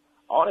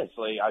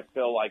 honestly, I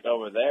feel like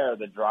over there,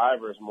 the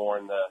driver's more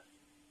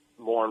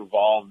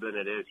involved than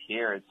it is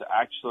here. It's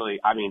actually,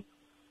 I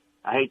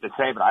hate to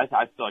say, but I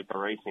feel like the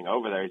racing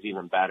over there is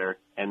even better,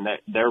 and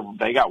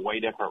they got way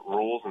different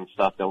rules and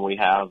stuff than we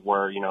have.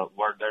 Where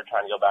they're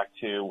trying to go back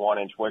to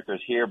 1-inch wickers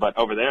here, but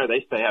over there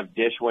they still have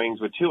dish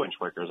wings with 2-inch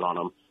wickers on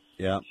them.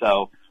 Yeah.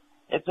 So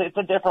it's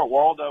a different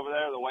world over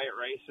there, the way it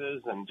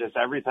races and just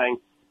everything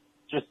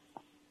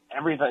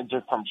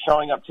from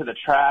showing up to the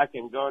track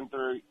and going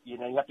through. You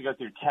have to go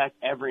through tech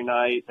every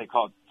night. They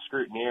call it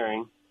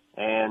scrutineering.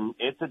 And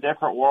it's a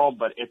different world,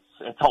 but it's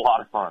a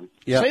lot of fun.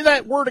 Yep. Say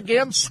that word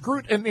again,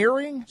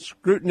 scrutineering?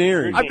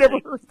 Scrutineering. I've never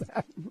heard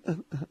that.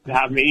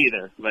 Not me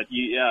either. But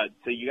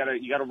so you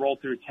gotta roll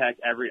through tech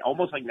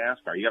almost like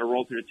NASCAR. You gotta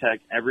roll through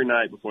tech every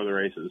night before the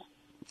races.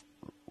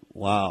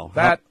 Wow.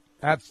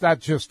 That's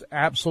just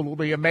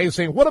absolutely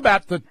amazing. What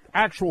about the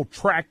actual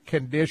track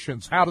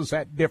conditions? How does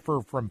that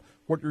differ from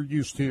what you're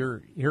used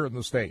to here in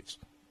the States?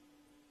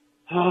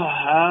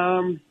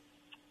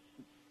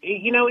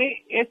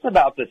 It's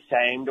about the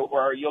same, to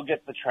where you'll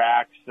get the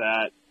tracks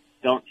that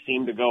don't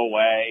seem to go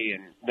away,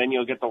 and then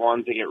you'll get the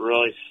ones that get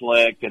really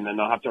slick, and then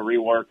they'll have to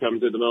rework them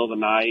through the middle of the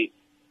night.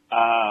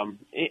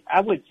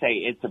 I would say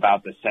it's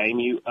about the same.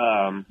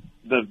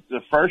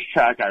 The first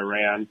track I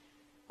ran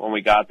when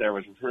we got there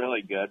was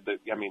really good. The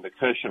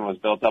cushion was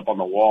built up on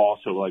the wall,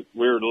 so like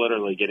we were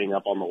literally getting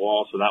up on the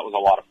wall, so that was a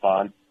lot of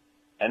fun.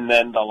 And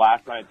then the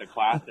last night at the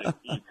Classic,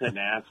 you couldn't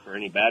ask for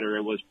any better.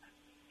 It was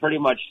pretty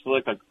much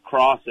slick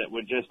across it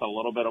with just a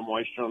little bit of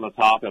moisture on the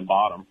top and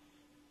bottom.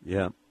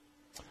 Yeah.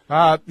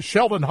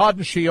 Sheldon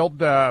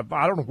Haudenschild,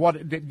 I don't know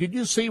what, did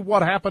you see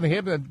what happened to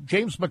him? And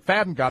James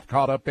McFadden got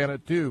caught up in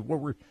it too. What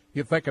were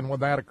you thinking when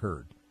that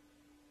occurred?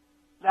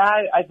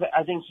 I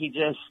think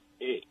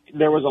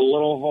there was a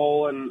little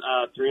hole in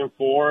 3 and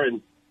 4,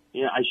 and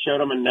I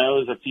showed him a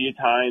nose a few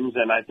times,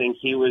 and I think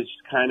he was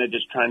kind of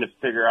just trying to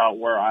figure out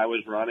where I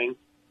was running,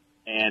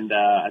 and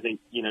I think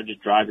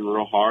just driving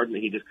real hard, and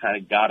he just kind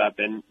of got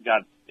in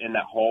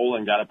that hole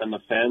and got up in the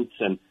fence,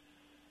 and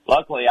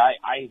luckily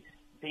I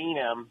seen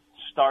him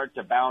start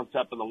to bounce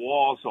up in the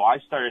wall, so I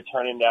started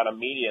turning down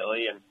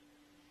immediately, and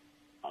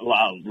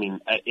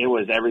it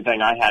was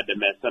everything I had to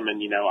miss him,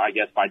 and I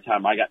guess by the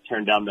time I got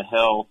turned down the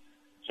hill,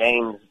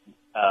 James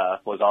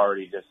was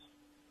already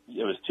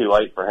it was too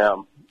late for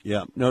him.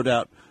 Yeah, no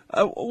doubt.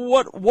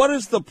 What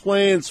is the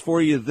plans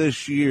for you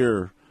this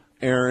year,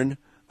 Aaron?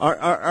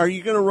 Are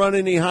you going to run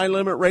any high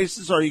limit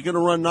races? Are you going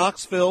to run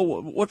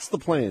Knoxville? What's the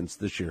plans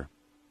this year?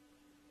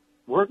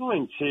 We're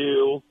going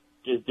to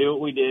just do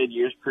what we did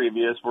years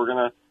previous. We're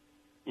going to,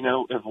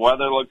 if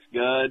weather looks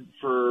good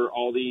for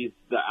all the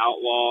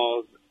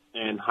Outlaws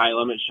and high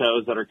limit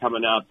shows that are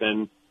coming up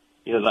in,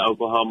 the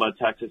Oklahoma,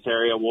 Texas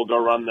area, we'll go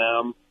run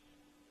them.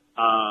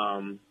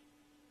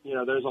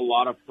 There's a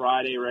lot of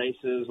Friday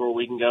races where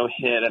we can go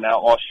hit an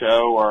Outlaw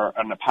show or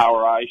a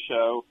Power Eye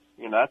show.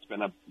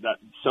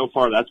 So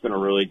far that's been a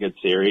really good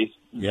series.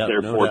 Yeah,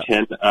 their no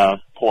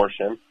 410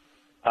 portion.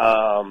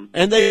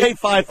 And they pay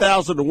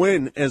 $5,000 to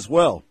win as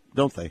well,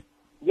 don't they?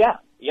 Yeah,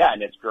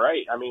 and it's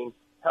great.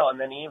 Hell, and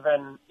then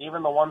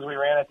even the ones we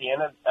ran at the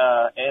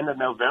end of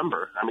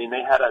November.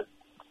 They had a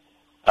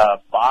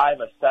 5,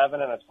 a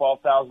 7, and a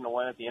 12,000 to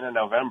win at the end of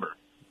November,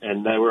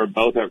 and they were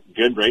both at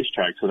good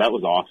racetracks, so that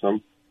was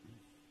awesome.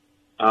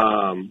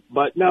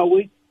 But no,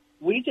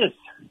 we just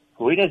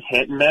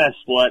hit and miss.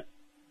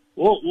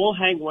 We'll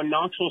hang when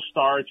Knoxville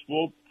starts.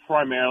 We'll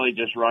primarily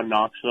just run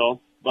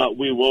Knoxville, but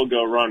we will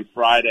go run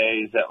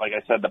Fridays at, like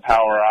I said, the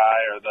Power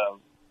Eye or the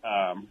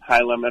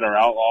High Limit or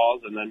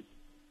Outlaws, and then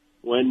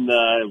when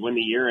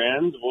the year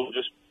ends,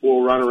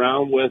 we'll run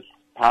around with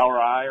Power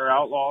Eye or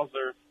Outlaws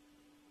or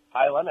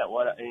High Limit.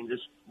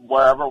 Just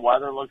wherever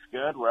weather looks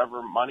good,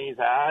 wherever money's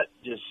at,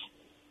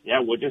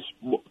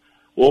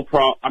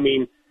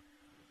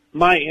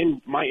 my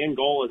end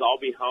goal is I'll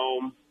be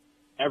home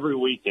every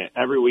weekday.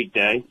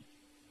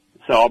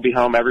 So I'll be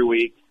home every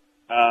week,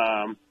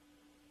 and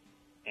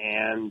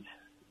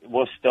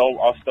I'll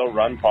still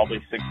run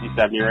probably 60,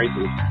 70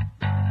 races.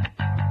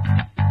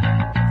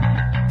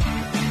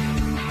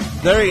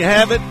 There you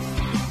have it.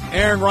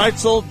 Aaron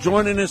Reutzel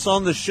joining us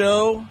on the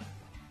show.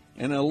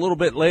 And a little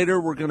bit later,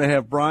 we're going to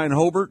have Brian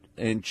Hobart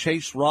and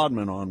Chase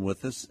Rodman on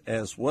with us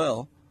as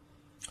well,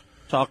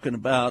 talking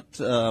about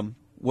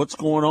what's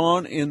going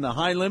on in the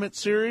High Limit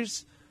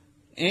Series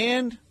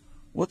and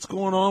what's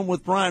going on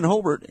with Brian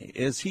Hobart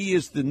as he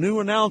is the new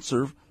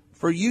announcer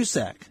for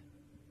USAC.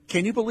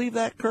 Can you believe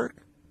that, Kirk?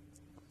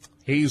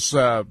 He's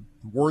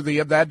worthy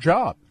of that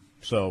job.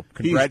 So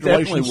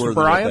congratulations to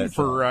Brian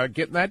for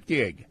getting that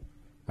gig.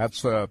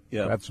 That's a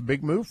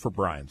big move for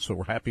Brian, so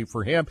we're happy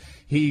for him.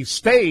 He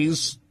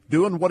stays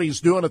doing what he's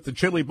doing at the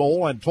Chili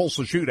Bowl and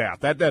Tulsa Shootout.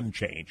 That doesn't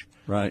change.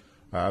 Right.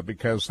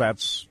 Because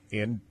that's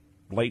in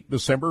late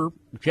December,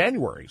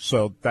 January.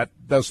 So that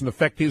doesn't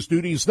affect his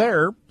duties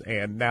there,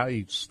 and now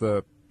he's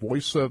the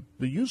voice of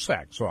the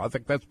USAC. So I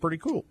think that's pretty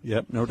cool.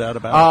 Yep, no doubt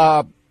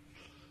about it.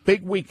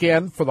 Big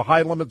weekend for the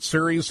High Limit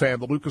Series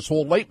and the Lucas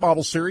Oil Late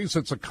Model Series.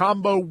 It's a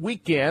combo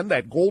weekend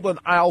at Golden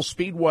Isle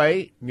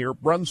Speedway near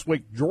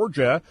Brunswick,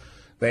 Georgia.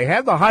 They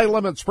had the High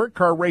Limit Sprint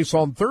Car race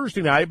on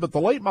Thursday night, but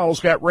the late models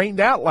got rained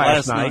out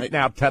last night.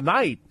 Now,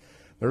 tonight,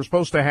 they're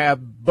supposed to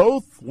have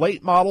both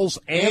late models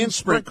and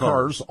sprint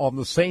cars on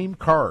the same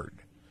card.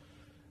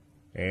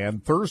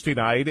 And Thursday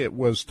night, it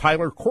was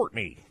Tyler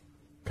Courtney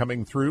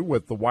coming through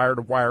with the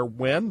wire-to-wire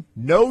win.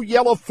 No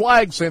yellow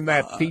flags in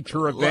that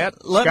feature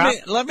event.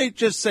 Let me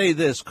just say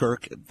this,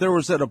 Kirk. There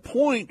was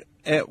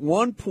at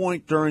one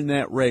point during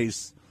that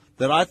race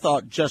that I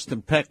thought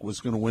Justin Peck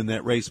was going to win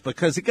that race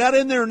because he got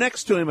in there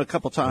next to him a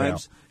couple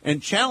times and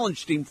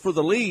challenged him for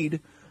the lead,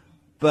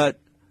 but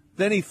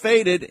then he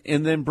faded,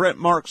 and then Brett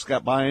Marks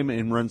got by him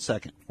and run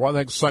second. Well,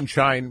 I think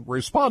Sunshine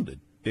responded,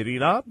 did he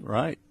not?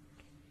 Right.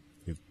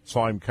 You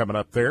saw him coming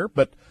up there,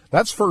 but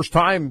that's the first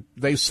time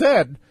they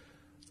said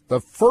the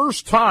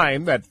first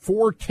time that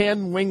 4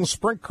 10-wing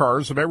sprint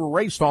cars have ever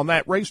raced on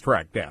that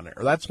racetrack down there.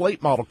 That's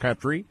late model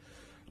country,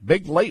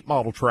 big late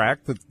model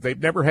track that they've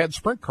never had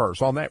sprint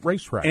cars on that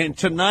racetrack. And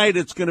before. tonight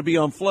it's going to be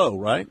on Flow,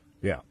 right?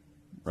 Yeah.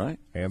 Right.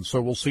 And so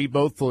we'll see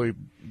both the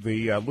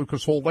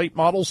Lucas Oil late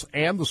models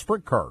and the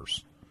sprint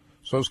cars.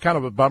 So it's kind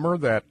of a bummer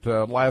that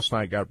last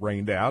night got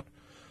rained out.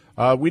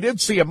 We did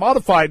see a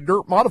modified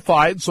dirt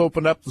modifieds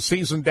open up the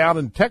season down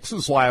in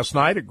Texas last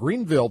night at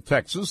Greenville,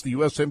 Texas, the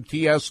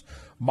USMTS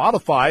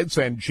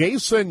modifieds, and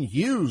Jason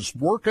Hughes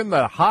working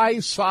the high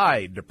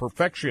side to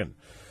perfection.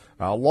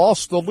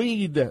 Lost the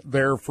lead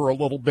there for a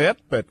little bit,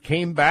 but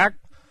came back.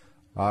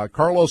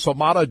 Carlos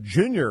Amata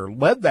Jr.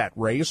 led that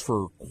race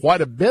for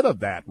quite a bit of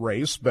that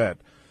race, but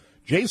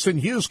Jason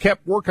Hughes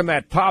kept working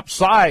that top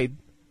side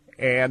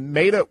and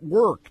made it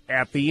work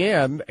at the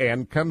end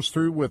and comes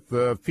through with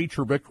the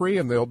feature victory,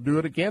 and they'll do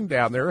it again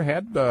down there.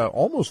 Had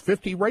almost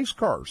 50 race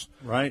cars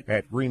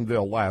at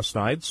Greenville last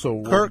night.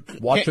 So Kirk, we're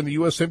watching the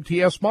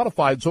USMTS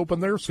Modifieds open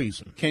their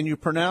season. Can you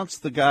pronounce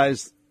the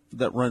guys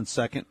that run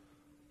second?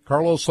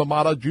 Carlos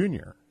Amata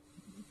Jr.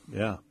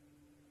 Yeah.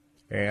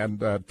 And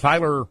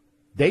Tyler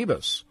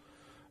Davis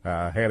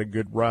had a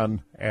good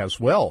run as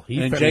well.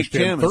 He and finished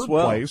Jake in Tim third as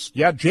well. place.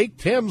 Yeah, Jake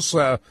Timms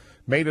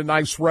made a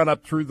nice run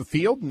up through the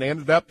field and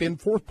ended up in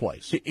fourth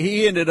place.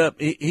 He ended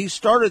up he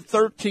started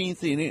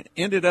 13th and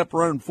ended up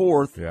running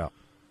fourth. Yeah.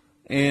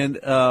 And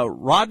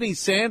Rodney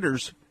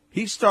Sanders,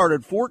 he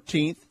started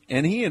 14th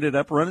and he ended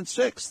up running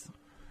sixth.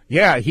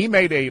 Yeah, he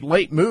made a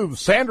late move.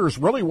 Sanders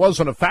really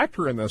wasn't a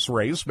factor in this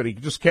race, but he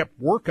just kept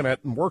working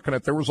it and working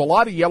it. There was a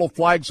lot of yellow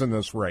flags in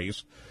this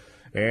race,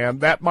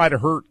 and that might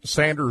have hurt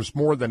Sanders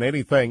more than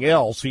anything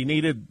else. He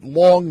needed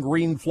long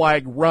green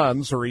flag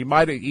runs, or he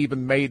might have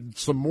even made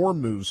some more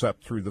moves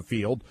up through the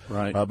field.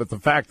 Right. But the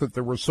fact that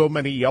there were so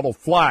many yellow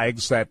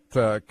flags, that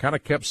kind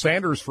of kept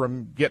Sanders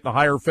from getting a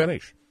higher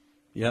finish.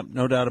 Yep,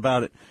 no doubt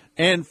about it.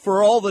 And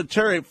for all the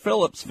Terry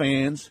Phillips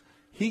fans,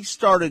 he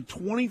started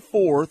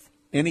 24th,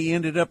 and he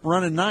ended up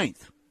running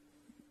 9th,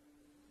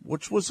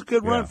 which was a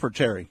good run for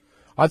Terry.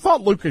 I thought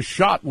Lucas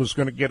Schott was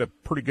going to get a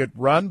pretty good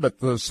run, but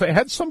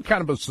had some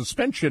kind of a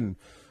suspension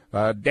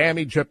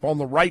damage up on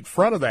the right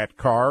front of that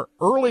car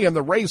early in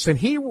the race, and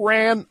he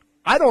ran,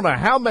 I don't know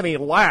how many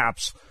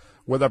laps,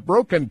 with a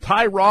broken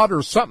tie rod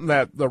or something,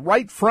 that the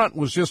right front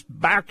was just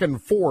back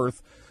and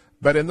forth.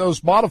 But in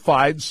those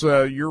modifieds,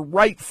 your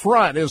right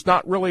front is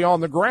not really on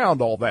the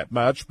ground all that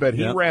much, but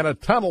he ran a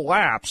ton of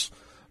laps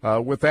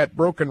with that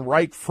broken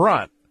right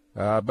front.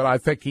 But I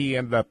think he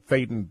ended up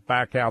fading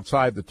back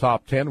outside the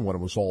top 10 when it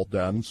was all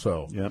done.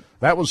 So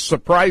that was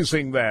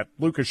surprising that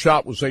Lucas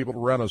Schott was able to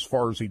run as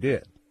far as he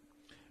did.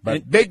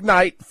 But big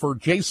night for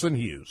Jason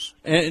Hughes.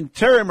 And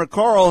Terry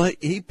McCarl,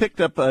 he picked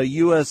up a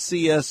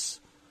USCS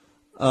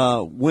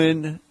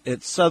win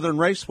at Southern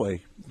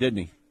Raceway, didn't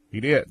he? He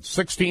did.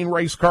 16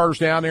 race cars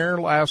down there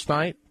last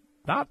night.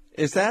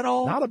 Is that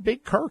all? Not a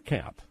big car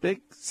count.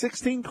 Big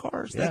 16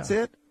 cars. Yeah. That's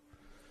it.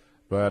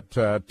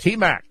 But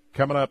T-Mac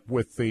coming up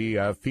with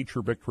the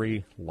feature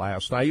victory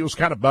last night. It was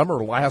kind of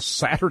bummer last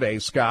Saturday,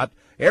 Scott.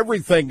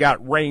 Everything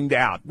got rained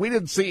out. We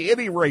didn't see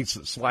any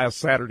races last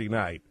Saturday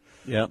night.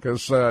 Yeah.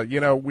 Because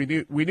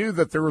we knew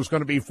that there was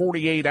going to be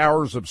 48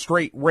 hours of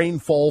straight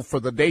rainfall for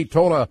the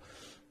Daytona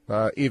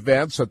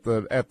events at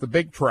the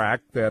big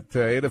track, that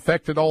it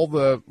affected all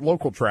the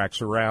local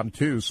tracks around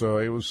too. So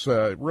it was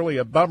really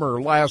a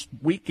bummer last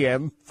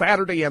weekend,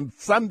 Saturday and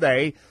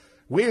Sunday.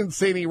 We didn't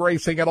see any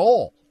racing at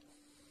all.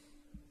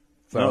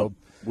 So no,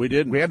 we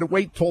didn't. We had to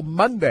wait till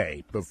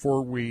Monday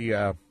before we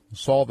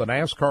saw the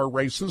NASCAR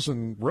races,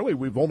 and really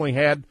we've only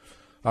had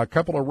a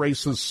couple of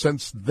races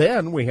since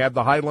then. We had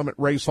the high limit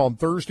race on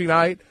Thursday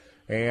night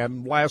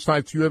and last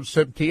night's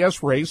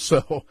USMTS race.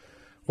 So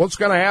what's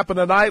going to happen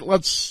tonight?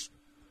 Let's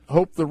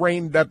hope the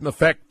rain doesn't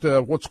affect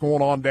what's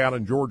going on down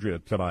in Georgia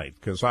tonight,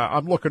 because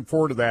I'm looking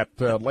forward to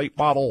that late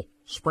model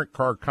sprint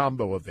car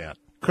combo event.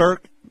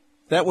 Kirk,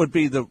 that would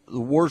be the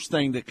worst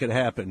thing that could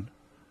happen,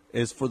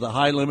 is for the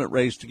high limit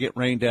race to get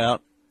rained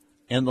out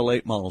and the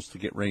late models to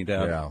get rained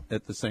out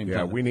at the same time.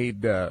 Yeah, we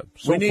need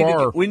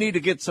we need to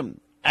get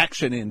some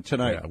action in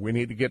tonight. Yeah, we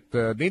need to get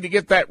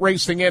that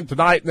racing in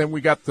tonight, and then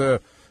we got the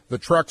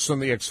trucks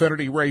and the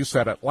Xfinity race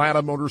at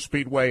Atlanta Motor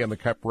Speedway and the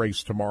Cup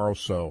race tomorrow.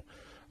 So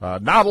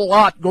not a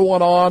lot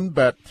going on,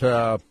 but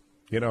there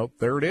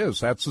it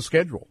is. That's the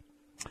schedule.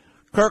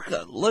 Kirk,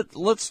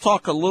 let's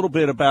talk a little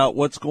bit about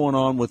what's going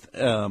on with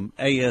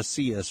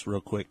ASCS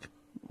real quick.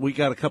 We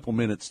got a couple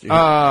minutes, dude.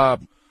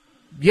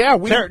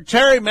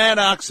 Terry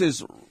Maddox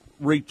has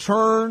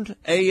returned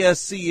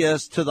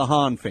ASCS to the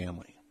Hahn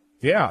family.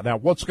 Yeah. Now,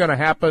 what's going to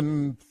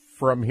happen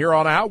from here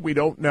on out, we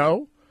don't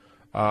know.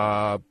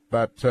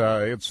 But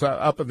it's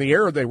up in the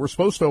air. They were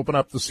supposed to open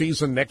up the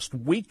season next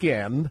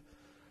weekend,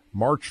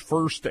 March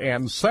 1st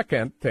and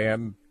 2nd,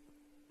 and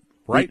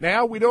right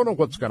now we don't know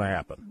what's going to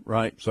happen.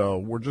 Right. So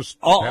we're just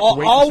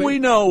all we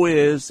know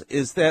is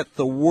that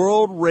the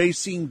World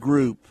Racing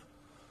Group,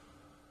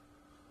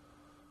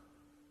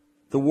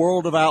 the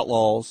World of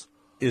Outlaws,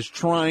 is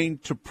trying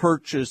to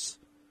purchase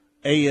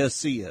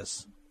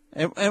ASCS.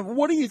 And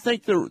what do you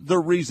think the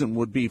reason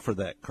would be for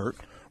that, Kirk?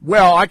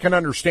 Well, I can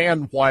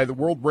understand why the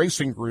World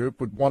Racing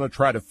Group would want to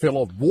try to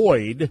fill a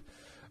void.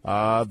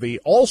 The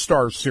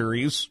All-Star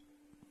Series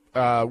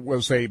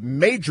was a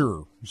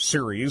major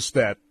series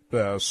that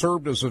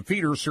served as a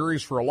feeder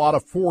series for a lot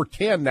of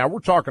 410. Now, we're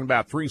talking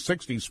about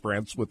 360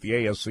 sprints with the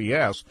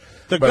ASCS.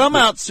 The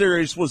Gum-Out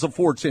Series was a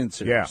 410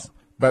 series. Yeah,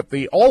 but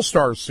the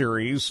All-Star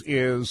Series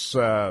is,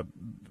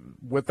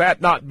 with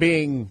that not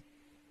being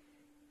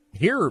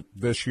here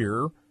this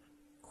year,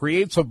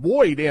 creates a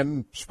void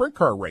in sprint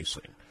car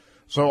racing.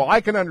 So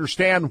I can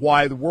understand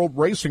why the World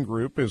Racing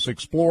Group is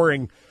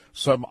exploring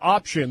some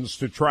options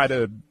to try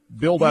to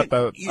build up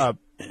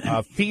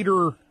a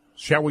feeder,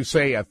 shall we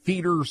say, a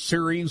feeder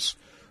series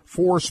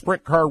for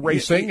sprint car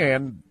racing.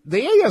 And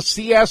the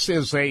ASCS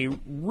is a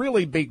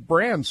really big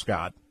brand,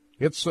 Scott.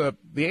 It's the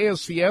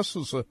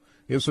ASCS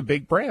is a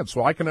big brand,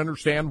 so I can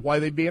understand why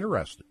they'd be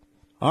interested.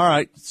 All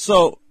right.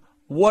 So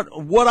what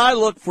I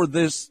look for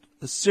this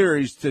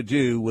series to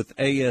do with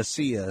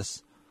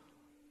ASCS,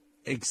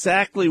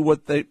 exactly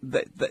what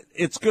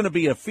it's going to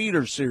be a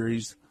feeder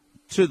series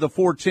to the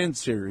 410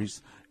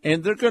 series,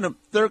 and they're going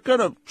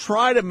to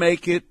try to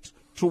make it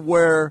to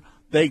where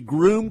they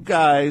groom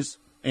guys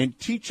and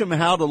teach them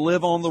how to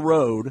live on the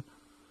road,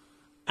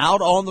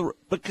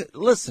 because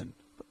listen,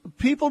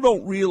 people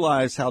don't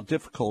realize how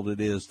difficult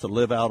it is to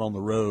live out on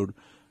the road,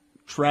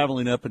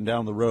 traveling up and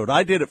down the road.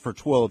 I did it for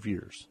 12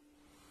 years,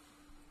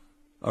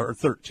 or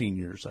 13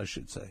 years, I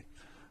should say.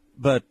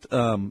 But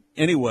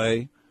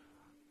anyway,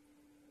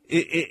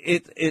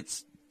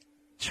 it's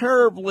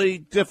terribly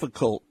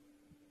difficult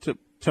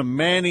to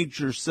manage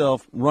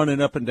yourself running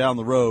up and down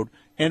the road,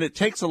 and it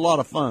takes a lot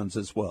of funds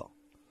as well.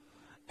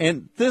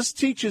 And this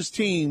teaches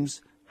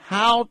teams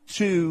how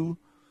to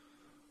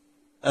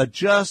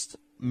adjust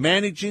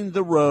managing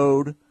the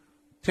road,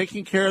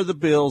 taking care of the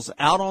bills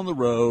out on the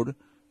road,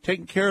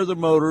 taking care of the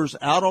motors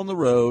out on the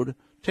road,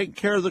 taking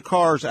care of the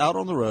cars out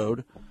on the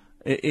road.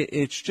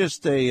 It's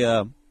just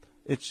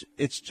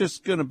it's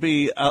just going to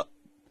be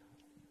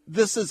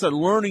this is a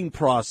learning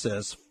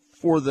process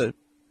for the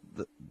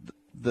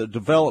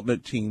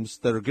development teams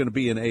that are going to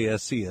be in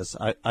ASCS,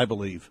 I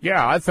believe.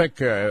 Yeah, I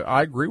think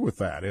I agree with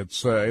that.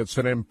 It's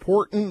an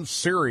important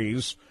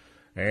series,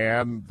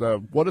 and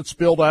what it's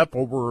built up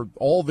over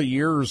all the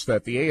years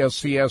that the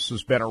ASCS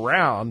has been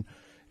around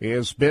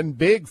has been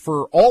big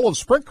for all of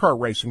sprint car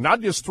racing,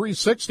 not just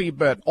 360,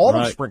 but all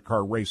of sprint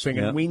car racing,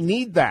 and we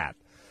need that.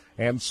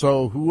 And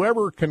so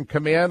whoever can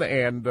come in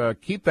and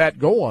keep that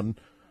going,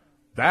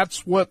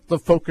 that's what the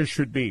focus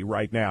should be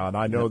right now. And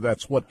I know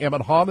that's what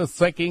Emmett Hahn is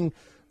thinking.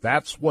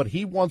 That's what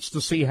he wants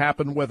to see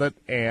happen with it,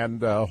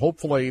 and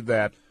hopefully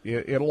that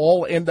it'll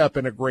all end up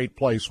in a great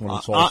place when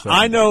it's all said.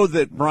 I know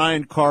that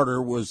Brian Carter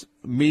was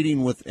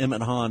meeting with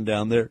Emmett Hahn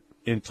down there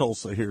in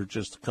Tulsa here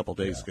just a couple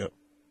days ago.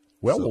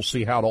 Well, we'll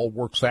see how it all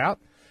works out,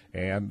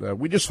 and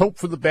we just hope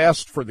for the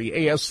best for the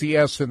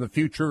ASCS in the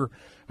future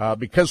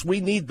because we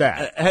need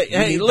that.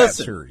 Hey,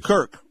 listen,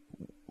 Kirk,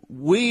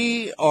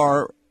 we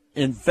are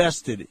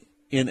invested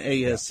in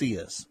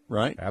ASCS,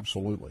 right?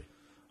 Absolutely.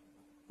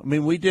 I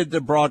mean, we did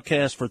the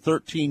broadcast for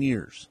 13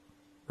 years,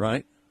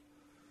 right?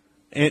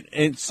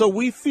 And so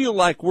we feel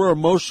like we're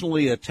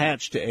emotionally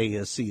attached to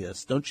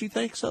ASCS. Don't you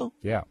think so?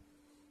 Yeah.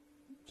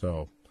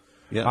 So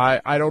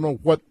I don't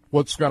know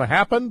what's going to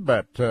happen,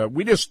 but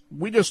we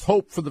just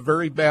hope for the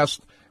very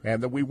best,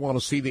 and that we want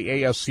to see the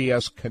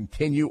ASCS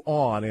continue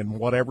on in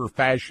whatever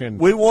fashion.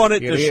 We want it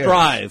to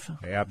strive.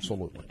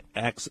 Absolutely.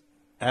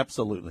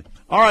 Absolutely.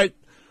 All right.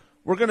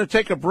 We're going to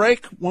take a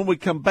break. When we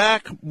come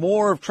back,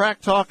 more of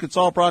Track Talk. It's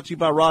all brought to you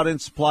by Rod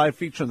End Supply,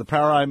 featuring the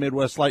POWRi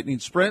Midwest Lightning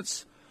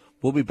Sprints.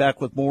 We'll be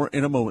back with more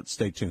in a moment.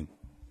 Stay tuned.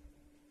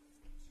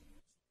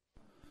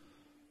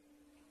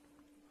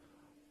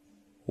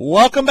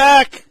 Welcome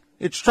back.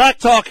 It's Track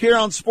Talk here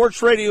on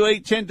Sports Radio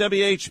 810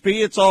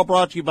 WHB. It's all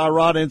brought to you by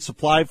Rod End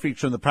Supply,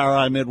 featuring the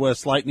POWRi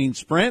Midwest Lightning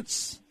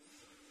Sprints.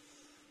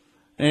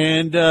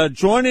 And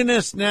joining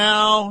us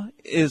now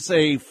is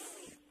a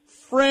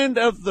friend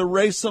of the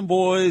Racing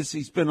Boys.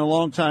 He's been a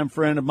longtime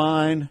friend of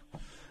mine.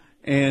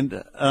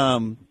 And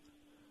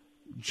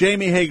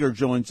Jamie Hager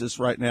joins us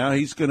right now.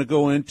 He's going to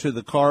go into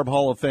the Carb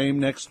Hall of Fame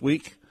next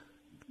week.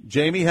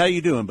 Jamie, how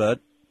you doing, bud?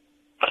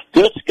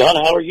 Good, Scott.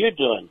 How are you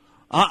doing?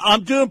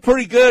 I'm doing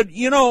pretty good.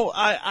 You know,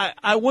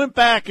 I went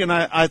back and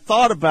I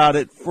thought about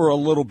it for a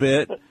little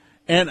bit.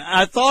 And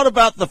I thought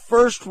about the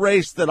first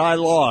race that I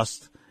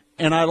lost.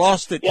 And I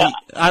lost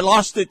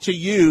it to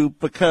you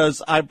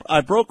because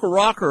I broke a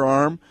rocker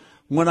arm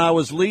when I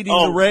was leading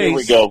the race. Here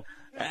we go.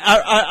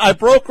 I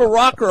broke a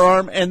rocker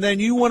arm, and then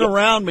you went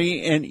around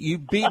me, and you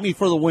beat me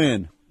for the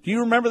win. Do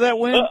you remember that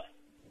win?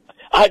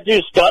 I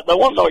do, Scott. But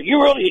one more, you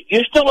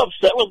still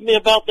upset with me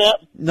about that?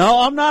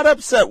 No, I'm not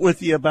upset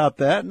with you about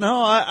that.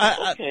 No,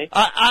 Okay.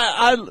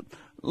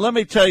 Let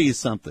me tell you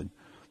something.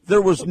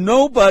 There was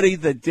nobody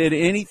that did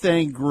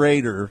anything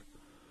greater.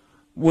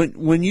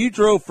 When you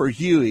drove for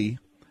Huey,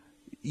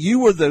 you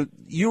were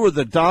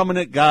the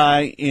dominant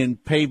guy in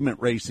pavement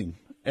racing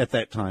at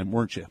that time,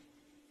 weren't you?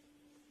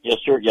 Yes,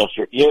 sir. Yes,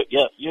 sir. He's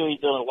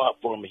done a lot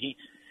for me.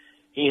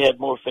 He had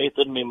more faith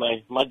than me,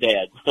 my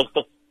dad.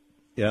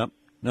 Yeah,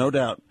 no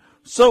doubt.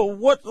 So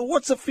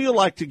what's it feel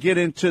like to get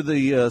into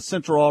the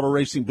Central Auto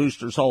Racing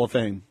Boosters Hall of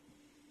Fame?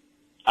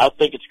 I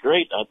think it's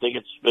great. I think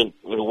it's been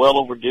well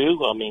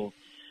overdue. I mean,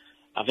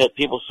 I've had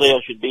people say I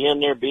should be in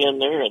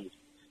there, and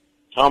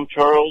Tom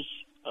Charles,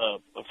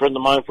 a friend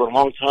of mine for a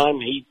long time,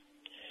 he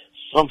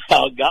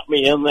somehow got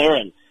me in there,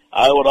 and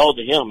I owe it all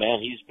to him,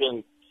 man.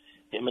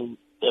 Him and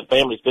the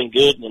family's been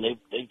good, and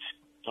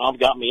Tom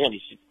got me in.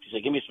 He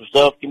said, give me some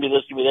stuff, give me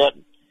this, give me that.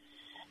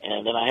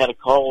 And then I had a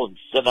call and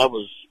said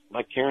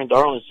Karen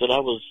Darling said I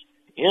was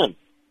in.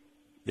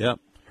 Yeah.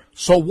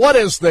 So what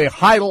is the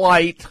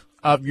highlight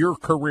of your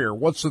career?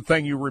 What's the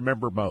thing you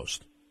remember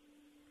most?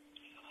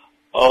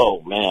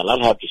 Oh, man,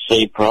 I'd have to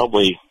say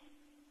probably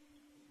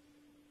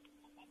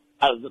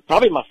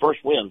my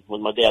first win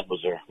when my dad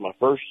was there. My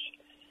first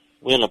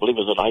win, I believe,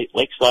 was at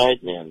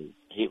Lakeside, and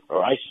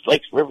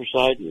Lakes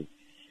Riverside, and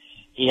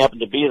he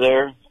happened to be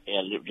there,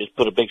 and it just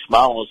put a big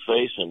smile on his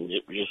face, and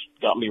it just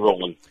got me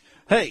rolling.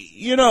 Hey,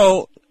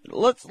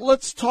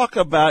 let's talk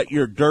about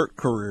your dirt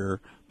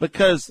career,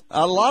 because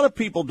a lot of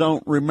people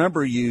don't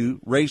remember you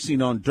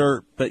racing on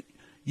dirt, but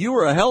you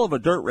were a hell of a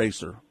dirt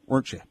racer,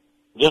 weren't you?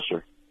 Yes,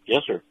 sir.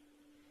 Yes, sir.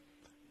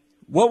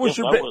 What was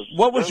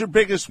your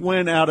biggest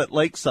win out at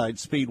Lakeside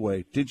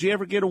Speedway? Did you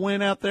ever get a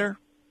win out there?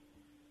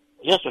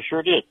 Yes, I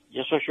sure did.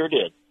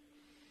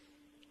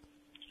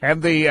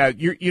 And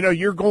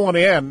you're going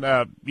in.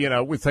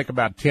 We think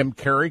about Tim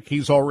Carrick.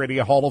 He's already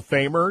a Hall of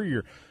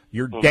Famer.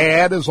 Your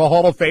dad is a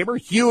Hall of Famer.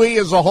 Huey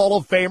is a Hall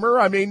of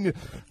Famer. I mean,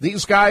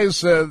 these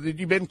guys that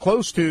you've been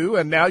close to,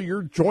 and now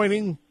you're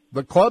joining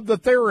the club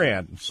that they're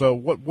in. So,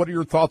 what are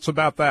your thoughts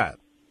about that?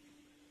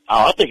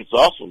 Oh, I think it's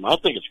awesome. I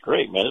think it's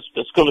great, man.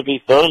 It's going to be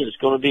fun. It's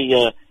going to be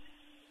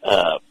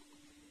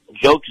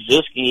Joe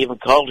Koziski even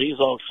called. He's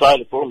all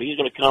excited for me. He's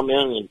going to come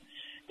in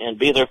and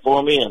be there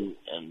for me and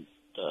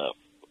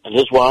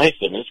his wife,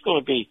 and it's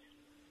going to be.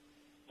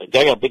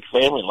 They got a big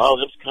family. A lot of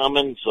them's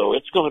coming, so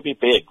it's going to be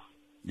big.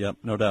 Yep,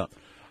 no doubt.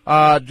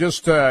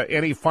 Just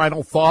any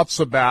final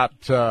thoughts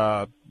about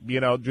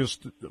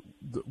just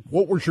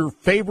what was your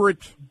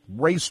favorite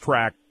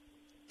racetrack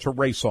to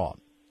race on?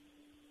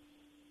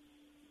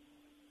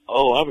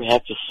 Oh, I would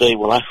have to say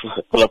when I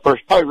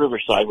first, probably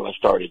Riverside when I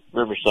started.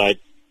 Riverside.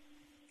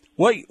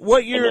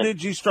 What year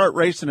did you start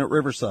racing at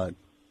Riverside?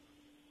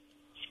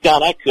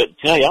 Scott, I couldn't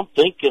tell you. I'm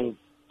thinking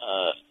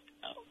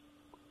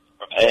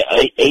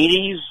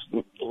 80s,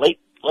 late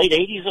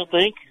 80s, I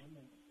think.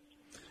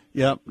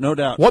 Yeah, no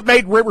doubt. What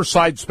made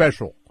Riverside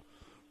special?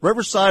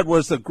 Riverside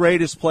was the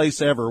greatest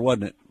place ever,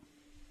 wasn't it?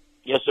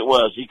 Yes, it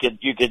was. You could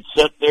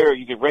sit there,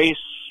 you could race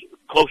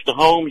close to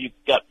home. You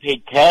got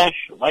paid cash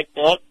like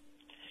that.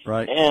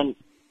 Right. And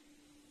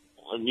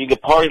you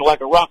could party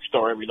like a rock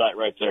star every night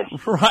right there.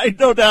 Right,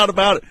 no doubt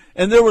about it.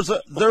 And there was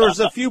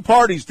a few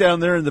parties down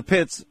there in the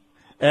pits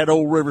at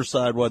Old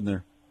Riverside, wasn't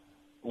there?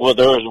 Well,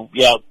 there was,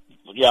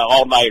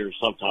 all-nighters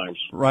sometimes.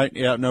 Right,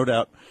 yeah, no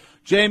doubt.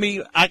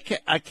 Jamie, I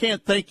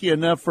can't thank you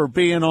enough for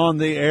being on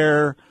the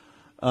air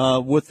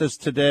with us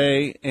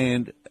today.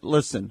 And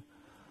listen,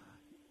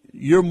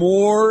 you're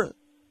more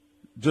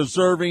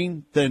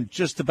deserving than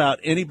just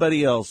about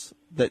anybody else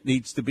that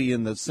needs to be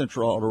in the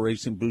Central Auto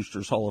Racing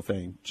Boosters Hall of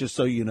Fame. Just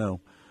so you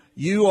know,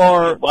 you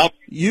were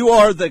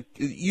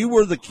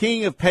the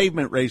king of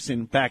pavement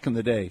racing back in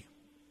the day.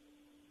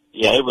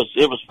 Yeah, it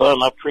was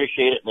fun. I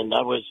appreciate it, and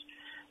I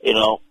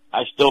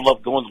still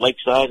love going to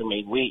Lakeside. I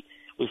mean, we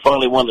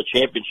finally won the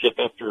championship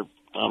after it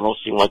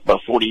seemed like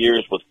about 40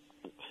 years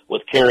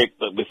with Carrick,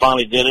 but we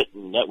finally did it,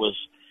 and I was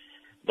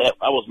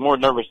more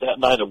nervous that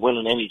night of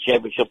winning any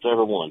championship I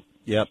ever won.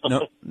 Yep,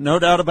 no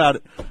doubt about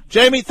it.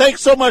 Jamie, thanks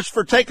so much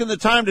for taking the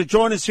time to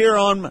join us here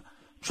on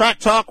Track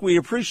Talk. We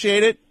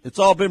appreciate it. It's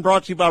all been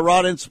brought to you by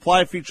Rod End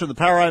Supply, featuring the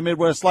POWRi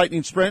Midwest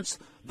Lightning Sprints.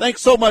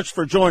 Thanks so much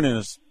for joining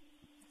us.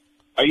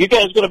 Are you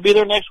guys going to be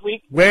there next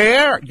week?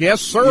 Where?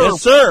 Yes, sir.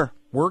 Yes, sir.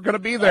 We're going to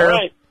be there.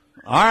 All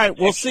right.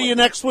 We'll see you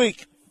next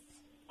week.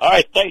 All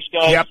right. Thanks,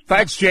 guys. Yep.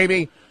 Thanks,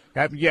 Jamie.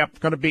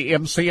 Yep, going to be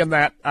emceeing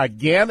that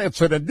again. It's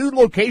at a new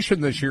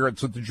location this year.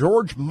 It's at the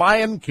George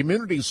Mayan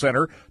Community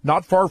Center,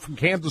 not far from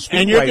Kansas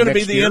Speedway. And you're going to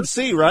be the year.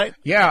 MC, right?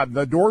 Yeah,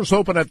 the doors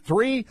open at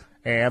 3,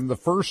 and the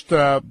first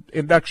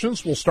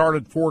inductions will start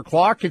at 4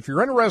 o'clock. If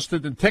you're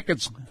interested in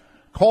tickets,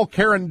 call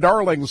Karen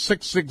Darling,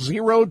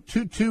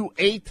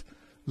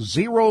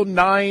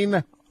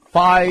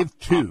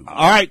 660-228-0952.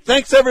 All right,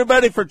 thanks,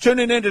 everybody, for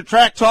tuning in to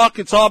Track Talk.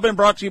 It's all been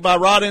brought to you by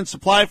Rod End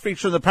Supply,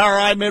 featuring the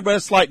POWRi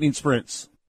Midwest Lightning Sprints.